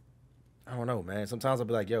like, I don't know, man. Sometimes I'll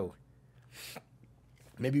be like, yo,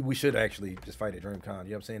 maybe we should actually just fight at DreamCon. You know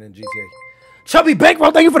what I'm saying? In GTA. Chubby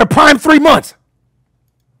Bankroll, thank you for the prime 3 months.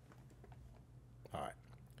 All right.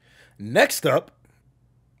 Next up,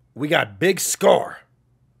 we got Big Scar.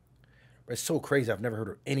 It's so crazy. I've never heard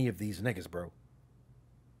of any of these niggas, bro.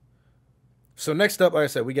 So next up, like I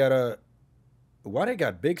said, we got why they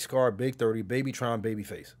got Big Scar, Big 30, Babytron,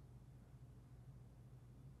 Babyface?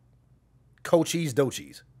 Coachies,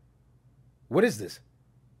 Dochies. What is this?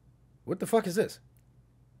 What the fuck is this?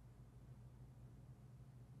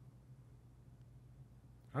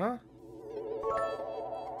 Huh?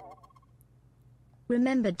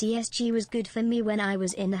 Remember, DSG was good for me when I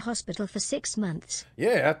was in the hospital for 6 months.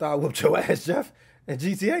 Yeah, after I whooped your ass, Jeff, and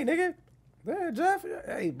GTA, nigga. Yeah, Jeff.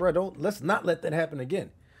 Hey, bro, let's not let that happen again.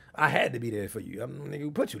 I had to be there for you. I'm the nigga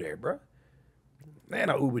who put you there, bro. Man,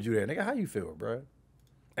 I Ubered you there, nigga. How you feel, bro?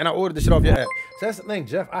 And I ordered the shit off your app. So that's the thing,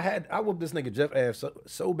 Jeff. I whooped this nigga Jeff ass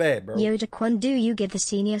so bad, bro. Yo, Daquan, do you get the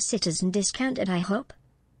senior citizen discount at IHOP?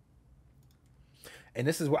 And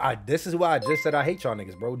this is why I just said I hate y'all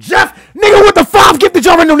niggas, bro. Jeff, nigga, what the fuck? Get the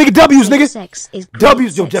y'all no nigga W's, nigga. Sex is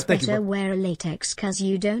W's, yo, Jeff, thank you, bro. Wear a latex, cause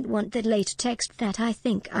you don't want that late text that I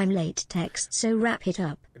think I'm late text, so wrap it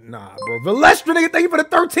up. Nah, bro. Valestra, nigga, thank you for the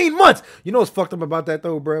 13 months. You know what's fucked up about that,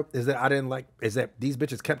 though, bro? Is that these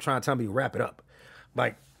bitches kept trying to tell me wrap it up.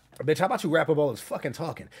 Like, Bitch, how about you wrap up all this fucking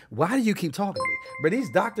talking? Why do you keep talking to me? But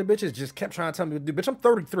these doctor bitches just kept trying to tell me what to do. Bitch, I'm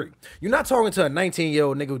 33. You're not talking to a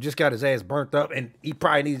 19-year-old nigga who just got his ass burnt up and he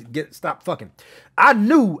probably needs to stop fucking. I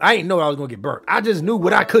ain't know I was gonna get burnt. I just knew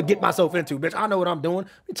what I could get myself into, bitch. I know what I'm doing.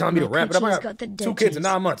 You telling me to wrap it up? I got 2 kids in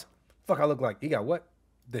 9 months. Fuck, I look like. He got what?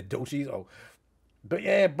 The dochies? Oh. But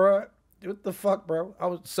yeah, bro. What the fuck, bro? I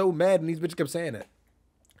was so mad when these bitches kept saying that.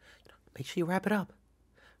 Make sure you wrap it up.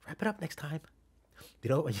 Wrap it up next time. You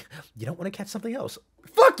don't want to catch something else.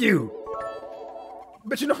 Fuck you!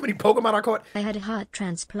 But you know how many Pokemon I caught? I had a heart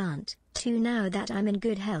transplant, too. Now that I'm in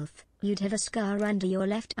good health, you'd have a scar under your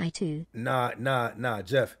left eye too. Nah,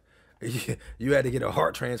 Jeff. You had to get a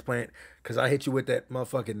heart transplant because I hit you with that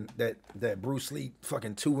motherfucking, that Bruce Lee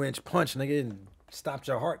fucking 2-inch punch, nigga, and stopped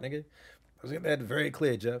your heart, nigga. I was getting that very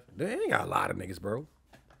clear, Jeff. They ain't got a lot of niggas, bro.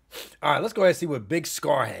 All right, let's go ahead and see what Big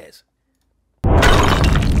Scar has.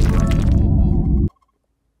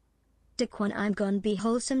 Daquan, I'm gonna be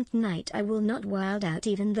wholesome tonight. I will not wild out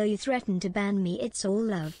even though you threaten to ban me. It's all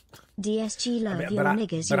love. DSG love your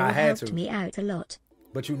niggas. You helped me out a lot.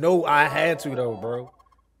 But you know I had to though, bro.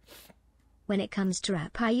 When it comes to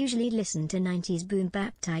rap, I usually listen to 90s boom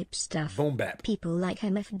bap type stuff. Boom bap. People like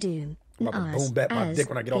MF Doom, boom bap my dick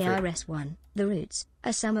when I get off here. KRS-One, The Roots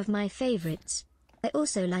are some of my favorites. I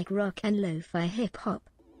also like rock and lo-fi hip hop.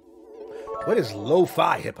 What is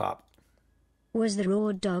lo-fi hip hop? Was the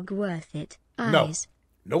Raw Dog worth it? Eyes.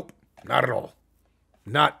 No. Nope. Not at all.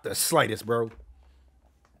 Not the slightest, bro.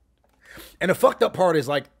 And the fucked up part is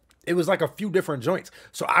like, it was like a few different joints.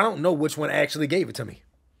 So I don't know which one actually gave it to me.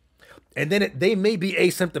 And then they may be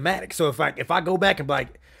asymptomatic. So if I go back and be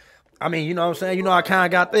like, I mean, you know what I'm saying? You know, I kind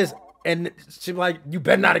of got this. And she be like, you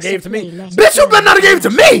better not have gave it to me. Bitch, you better not have gave it to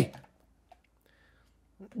me.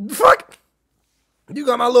 Fuck. You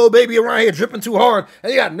got my little baby around here dripping too hard,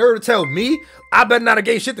 and you got nerve to tell me I better not have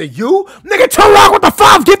gave shit to you? Nigga, Toe Rock with the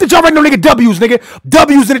 5 gifted y'all right now, nigga. W's, nigga.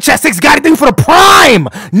 W's in the chat. 6 got anything for the prime.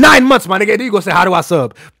 9 months, my nigga. Then you gonna say, how do I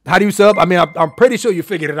sub? How do you sub? I mean, I'm pretty sure you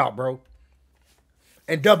figured it out, bro.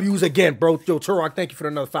 And W's again, bro. Yo, Toe Rock, thank you for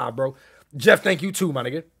another 5, bro. Jeff, thank you too, my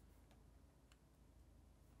nigga.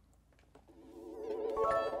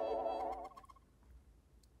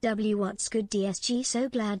 What's good, DSG? So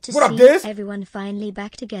glad to see everyone finally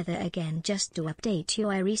back together again. Just to update you,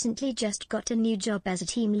 I recently just got a new job as a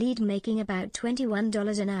team lead, making about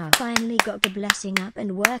 $21 an hour. Finally got the blessing up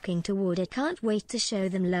and working toward it. Can't wait to show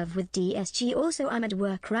them love with DSG. Also, I'm at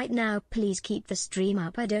work right now. Please keep the stream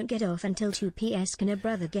up. I don't get off until 2 PS. Can a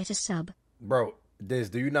brother get a sub? Bro, do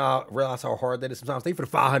you not realize how hard that is sometimes? Thank you for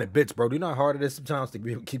the 500 bits, bro. Do you know how hard it is sometimes to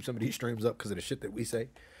be able to keep some of these streams up because of the shit that we say?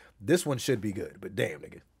 This one should be good, but damn,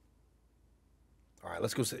 nigga. All right,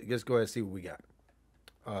 let's go ahead and see what we got.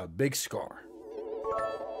 Big Scar.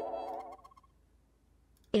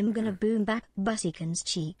 I'm gonna boom back Busykin's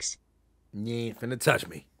cheeks. You ain't finna touch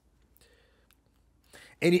me.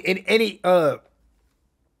 Any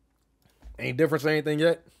difference or anything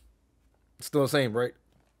yet? Still the same, right?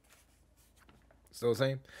 Still the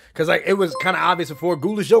same? Because like it was kind of obvious before.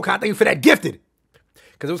 Ghoulish joke, I think for that gifted.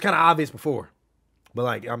 Because it was kind of obvious before. But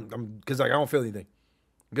like because like I don't feel anything.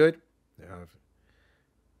 Good?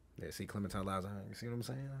 Yeah, see Clementine Liza. You see what I'm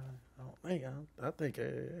saying? I think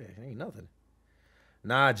it ain't nothing.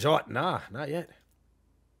 Nah, not yet.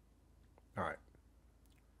 All right.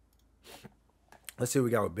 Let's see what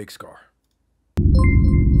we got with Big Scar.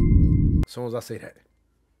 As soon as I say that.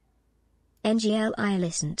 NGL, I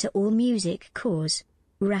listen to all music cause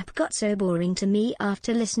rap got so boring to me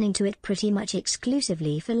after listening to it pretty much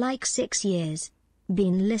exclusively for like 6 years.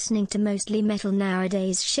 Been listening to mostly metal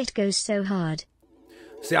nowadays. Shit goes so hard.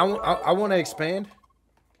 See, I want to expand.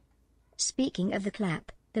 Speaking of the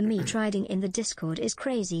clap, the me trading in the Discord is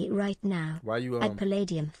crazy right now. Why you at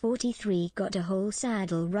Palladium 43 got a whole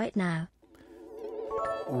saddle right now.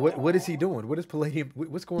 What is he doing? What is Palladium?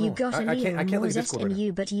 What's going on? You got a little I can't more zest in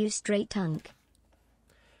you, but you straight tunk.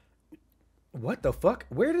 What the fuck?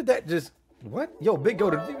 Where did that just? What? Yo, Big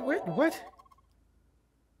Go to what?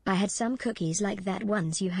 I had some cookies like that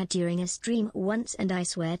ones you had during a stream once, and I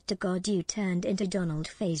swear to God you turned into Donald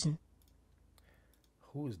Faison.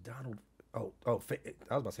 Who's Donald? Oh, I was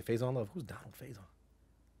about to say Faison Love. Who's Donald Faison?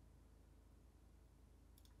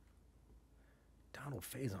 Donald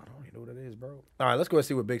Faison. I don't even know what it is, bro. All right, let's go and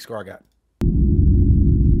see what Big Scar got.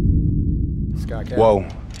 Scott Cat. Whoa.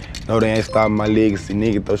 No, they ain't stopping my legacy.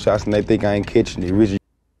 Nigga throw shots and they think I ain't catching it. Richie.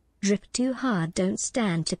 Drip too hard, don't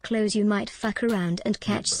stand too close, you might fuck around and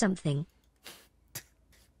catch something.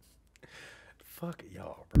 Fuck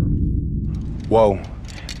y'all, bro. Whoa.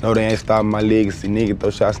 No, they ain't stopping my legacy. Nigga throw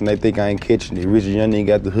shots and they think I ain't catching it. Rich young nigga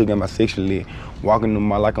got the hook on my section lit. Walking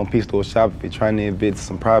them out like I'm pistol shopping, trying to invest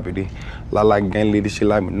some property. Lot like gang leader, shit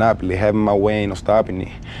like Monopoly. Having my way ain't no stopping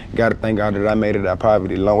it. Gotta thank God that I made it out of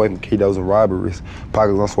poverty. Long way from kiddos and robberies.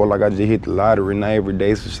 Pockets on swell like I just hit the lottery. Now every day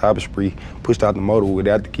it's a shopping spree. Pushed out the motor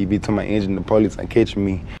without the key beat to my engine. The police ain't catching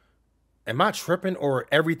me. Am I tripping or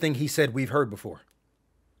everything he said we've heard before?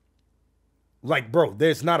 Like, bro,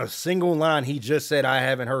 there's not a single line he just said I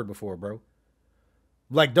haven't heard before, bro.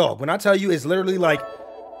 Like, dog, when I tell you it's literally like,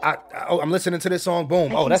 I'm listening to this song,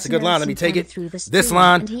 boom. Oh, that's a good line. Let me take it. This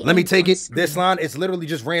line, let me take it. This line, it's literally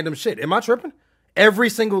just random shit. Am I tripping?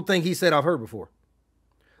 Every single thing he said I've heard before.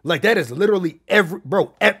 Like, that is literally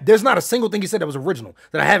there's not a single thing he said that was original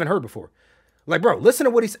that I haven't heard before. Like, bro, listen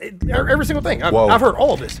to what he said. Every single thing. I've heard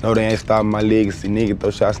all of this. No, they ain't stopping my legacy. Nigga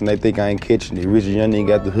throw shots and they think I ain't catching it. Rich young nigga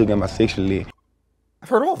got the hook on my section lit. I've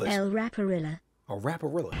heard all this. El Raparilla. A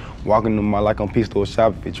Raparilla. Walking them out like I'm pistol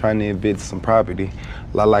shopping, trying to invest some property.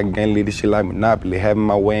 Lot like gang leader, shit like Monopoly. Having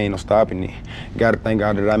my way ain't no stopping it. Gotta thank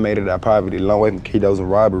God that I made it out of poverty. Long way from kiddos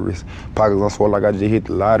and robberies. Pockets on swell like I just hit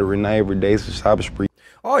the lottery. Now every day it's a shopping spree.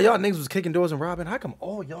 All y'all niggas was kicking doors and robbing. How come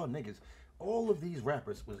all y'all niggas, all of these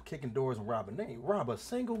rappers was kicking doors and robbing? They ain't rob a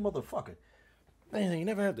single motherfucker. Man, they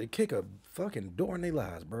never had to kick a fucking door in their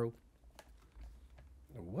lives, bro.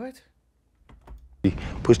 What?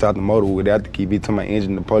 Pushed out the motor without the key beat to my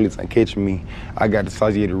engine. The police ain't catching me. I got the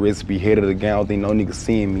associated recipe, head of the gang. I don't think no niggas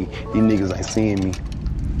seeing me. These niggas ain't seeing me.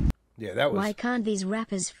 Yeah, that was. Why can't these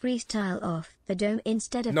rappers freestyle off the dome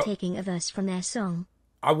instead of taking a verse from their song?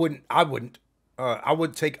 I wouldn't. I would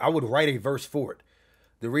write a verse for it.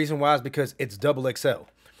 The reason why is because it's double XL.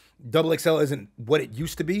 Double XL isn't what it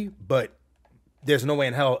used to be, but there's no way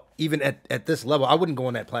in hell, even at this level, I wouldn't go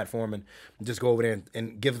on that platform and just go over there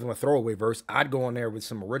and give them a throwaway verse. I'd go on there with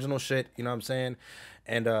some original shit, you know what I'm saying?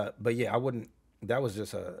 And but yeah, I wouldn't. That was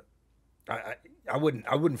just I wouldn't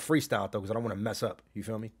freestyle it though, because I don't want to mess up. You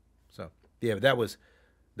feel me? So yeah, but that was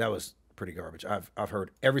pretty garbage. I've heard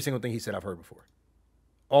every single thing he said. I've heard before,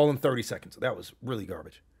 all in 30 seconds. That was really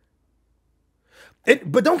garbage.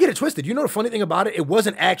 But don't get it twisted. You know the funny thing about it? It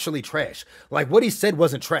wasn't actually trash. Like, what he said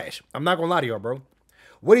wasn't trash. I'm not going to lie to y'all, bro.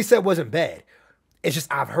 What he said wasn't bad. It's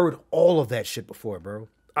just I've heard all of that shit before, bro.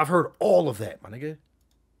 I've heard all of that, my nigga.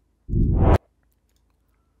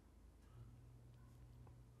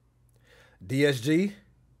 DSG,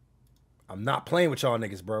 I'm not playing with y'all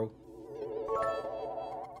niggas, bro.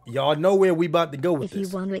 Y'all know where we about to go with this.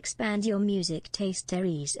 If you want to expand your music taste, there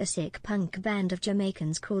is a sick punk band of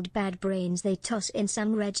Jamaicans called Bad Brains. They toss in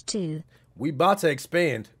some red too. We about to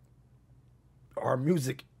expand our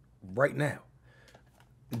music right now.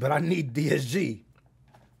 But I need DSG.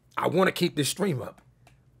 I want to keep this stream up.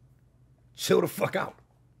 Chill the fuck out.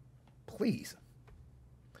 Please.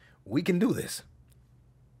 We can do this.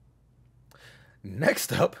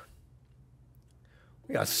 Next up,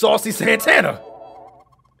 we got Saucy Santana.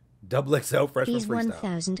 Double XL Fresh from Freestyle.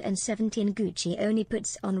 He's 1017 Gucci only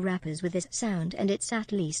puts on rappers with this sound, and it's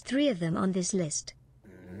at least 3 of them on this list.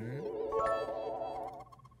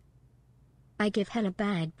 I give hell a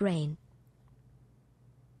bad brain.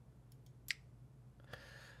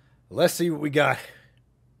 Let's see what we got.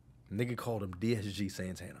 Nigga called him DSG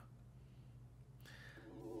Santana.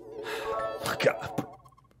 God.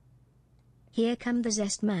 Here come the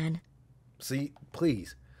zest man. See,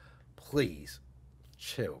 please, please.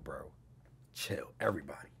 Chill, bro. Chill.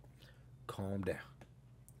 Everybody. Calm down.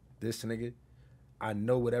 This nigga, I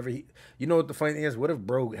know whatever he... You know what the funny thing is? What if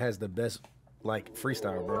bro has the best, like,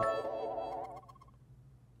 freestyle, bro?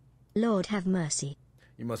 Lord have mercy.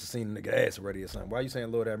 You must have seen the nigga ass already or something. Why are you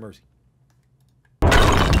saying Lord have mercy?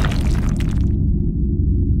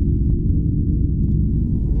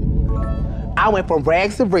 I went from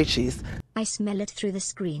rags to riches. I smell it through the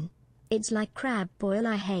screen. It's like crab boil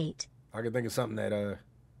I hate. I can think of something that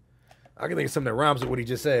rhymes with what he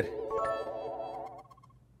just said.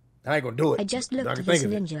 I ain't gonna do it. I just looked this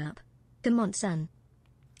ninja up. Come on, son.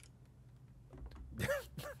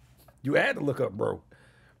 You had to look up, bro.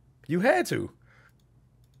 You had to.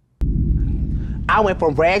 I went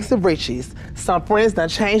from rags to riches. Some friends done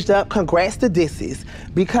changed up. Congrats to disses.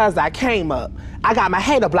 Because I came up. I got my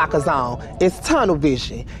hater blockers on. It's tunnel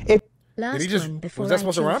vision. Last one before I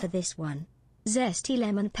chill for this one. Zesty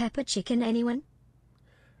lemon pepper chicken, anyone?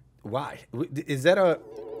 Why? Is that a...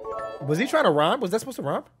 Was he trying to rhyme? Was that supposed to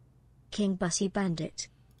rhyme? King Bussy Bandit.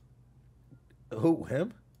 Who?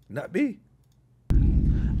 Him? Not me.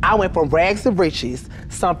 I went from rags to riches.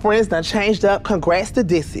 Some friends done changed up, congrats to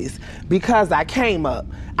disses. Because I came up,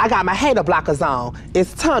 I got my hater blockers on.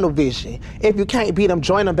 It's tunnel vision. If you can't beat them,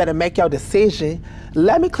 join them, better make your decision.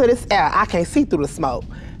 Let me clear this air, I can't see through the smoke.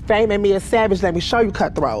 Fame made me a savage, let me show you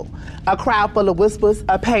cutthroat. A crowd full of whispers,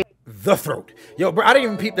 a page. The throat. Yo, bro, I didn't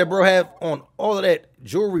even peep that bro have on all of that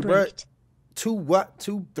jewelry, bro.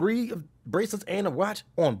 Three bracelets and a watch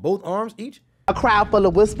on both arms each. A crowd full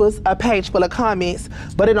of whispers, a page full of comments,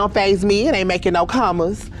 but it don't faze me, it ain't making no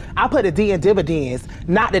commas. I put a D in dividends,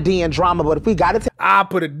 not the D in drama, but if we gotta I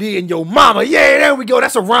put a D in your mama. Yeah, there we go.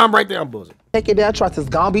 That's a rhyme right there. I'm buzzing. take it there, trust it's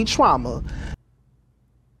gonna be trauma.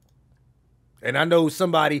 And I know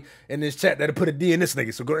somebody in this chat that'll put a D in this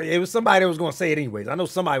nigga. So it was somebody that was gonna say it anyways. I know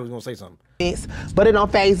somebody was gonna say something. But it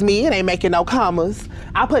don't faze me, it ain't making no commas.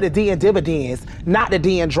 I put a D in dividends, not the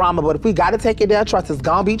D in drama, but if we gotta take it there, trust it's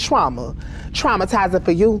gonna be trauma. Traumatizing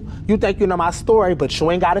for you. You think you know my story, but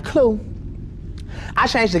you ain't got a clue. I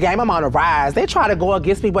changed the game, I'm on the rise. They try to go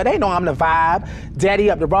against me, but they know I'm the vibe. Daddy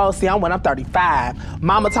up the road, see I'm when I'm 35.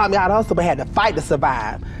 Mama taught me how to hustle, but had to fight to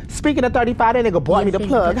survive. Speaking of 35, that nigga bought me the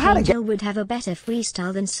plug. How to get would have a better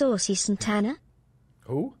freestyle than Saucy Santana?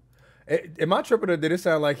 Who? Am I tripping or did it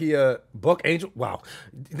sound like he Buck Angel? Wow.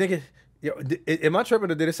 Nigga, yo, am I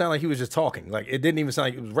tripping or did it sound like he was just talking? Like it didn't even sound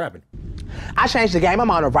like he was rapping. I changed the game,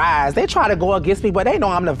 I'm on the rise. They try to go against me, but they know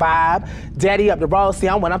I'm the vibe. Daddy up the road, see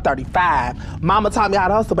I'm when I'm 35. Mama taught me how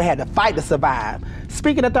to hustle, but had to fight to survive.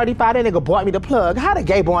 Speaking of 35, that nigga bought me the plug. How the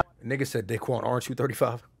gay boy? Nigga said, Daquan, aren't you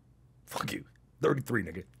 35? Fuck you. 33,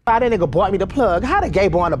 nigga. That nigga bought me the plug. How the gay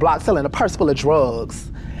boy on the block selling a purse full of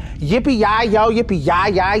drugs? Yippee-yi-yo,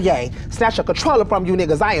 yippee-yi-yi-yay. Snatch a controller from you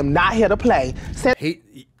niggas, I am not here to play.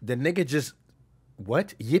 The nigga just,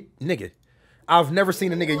 what? Yip, nigga. I've never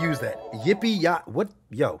seen a nigga use that. Yippee-yi, what?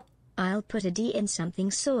 Yo. I'll put a D in something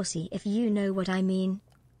saucy if you know what I mean.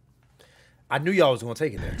 I knew y'all was gonna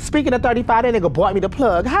take it there. Speaking of 35, that nigga bought me the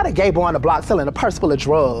plug. How the gay boy on the block selling a purse full of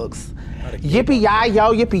drugs?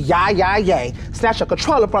 Yippee-yi-yo, yippee-yi-yi-yay. Snatch a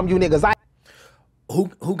controller from you niggas,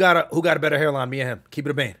 Who got a better hairline, me and him? Keep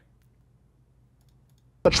it a band.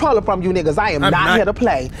 Controller from you niggas, I am not here to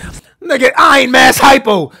play. Nigga, I ain't mass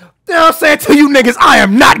hypo. You know what I'm saying to you niggas, I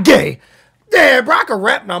am not gay. Yeah, bro, I can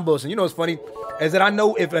rap now, bullshit. You know what's funny? Is that I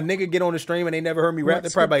know if a nigga get on the stream and they never heard me rap,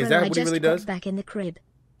 they're probably like, is that what he really does? Back in the crib.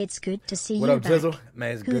 It's good to see what you up, back. Jizzle?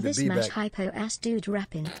 Man, it's good to be back. Who this hypo ass dude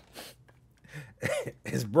rapping?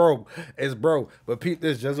 It's bro. But Pete,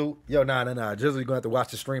 this Jizzle. Yo, nah. Jizzle, you gonna have to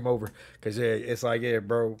watch the stream over. Cause yeah, it's like, yeah,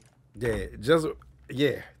 bro. Yeah, Jizzle,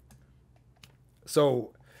 yeah.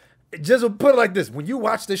 So, Jizzle, put it like this. When you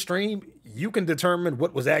watch this stream, you can determine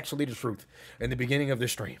what was actually the truth in the beginning of the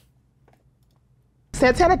stream.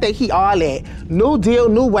 Santana think he all that. New deal,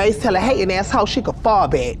 new ways, tell a hating ass how she could fall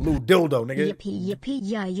back. New dildo, nigga. Yippee,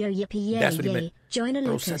 yeah, yo, yippee, yeah, That's what he meant. Join a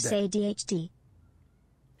Bro Lucas, say DHD.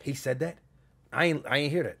 He said that? I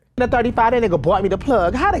ain't hear that. The 35, that nigga bought me the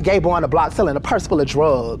plug. How the gay boy on the block selling a purse full of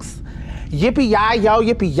drugs? Yippee-yi-yo,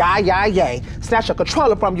 yippee-yi-yi-yay. Snatch a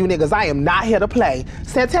controller from you niggas, I am not here to play.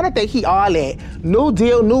 Santana think he all that. New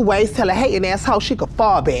deal, new ways, tell a hating ass how she could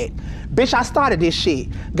fall back. Bitch, I started this shit.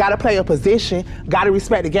 Gotta play a position, gotta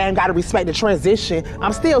respect the game, gotta respect the transition.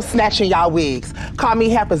 I'm still snatching y'all wigs. Call me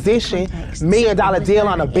half position, $1 million deal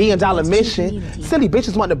on $1 billion mission. Silly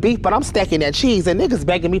bitches want the beef, but I'm stacking that cheese. And niggas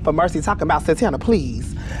begging me for mercy, talking about Santana,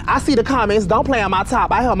 please. I see the comments, don't play on my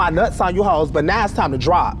top. I held my nuts on you hoes, but now it's time to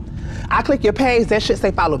drop. I click your page, that shit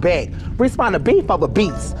say follow back. Respond to beef over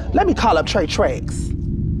beats. Let me call up Trey Tracks.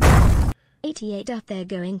 88 up there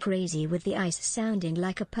going crazy with the ice sounding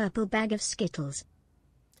like a purple bag of Skittles.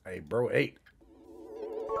 Hey, bro, 8.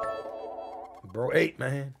 Bro, 8,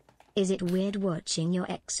 man. Is it weird watching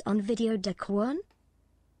your ex on video, Daquan?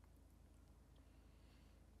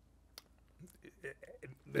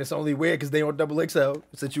 It's only weird because they on XXL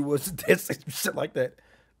since you was shit like that.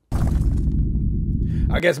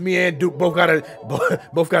 I guess me and Duke both got an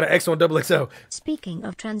X on XXL. Speaking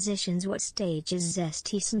of transitions, what stage is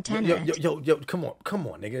Zesty Santana at? Yo, come on,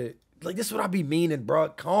 nigga. Like, this is what I be meaning, bro.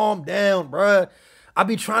 Calm down, bro. I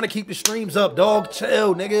be trying to keep the streams up, dog.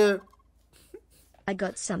 Chill, nigga. I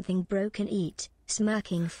got something broken, eat.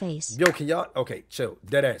 Smirking face. Yo, can y'all... Okay, chill.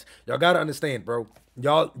 Dead ass. Y'all gotta understand, bro.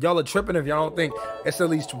 Y'all are tripping if y'all don't think it's at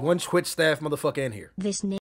least one Twitch staff motherfucker in here. This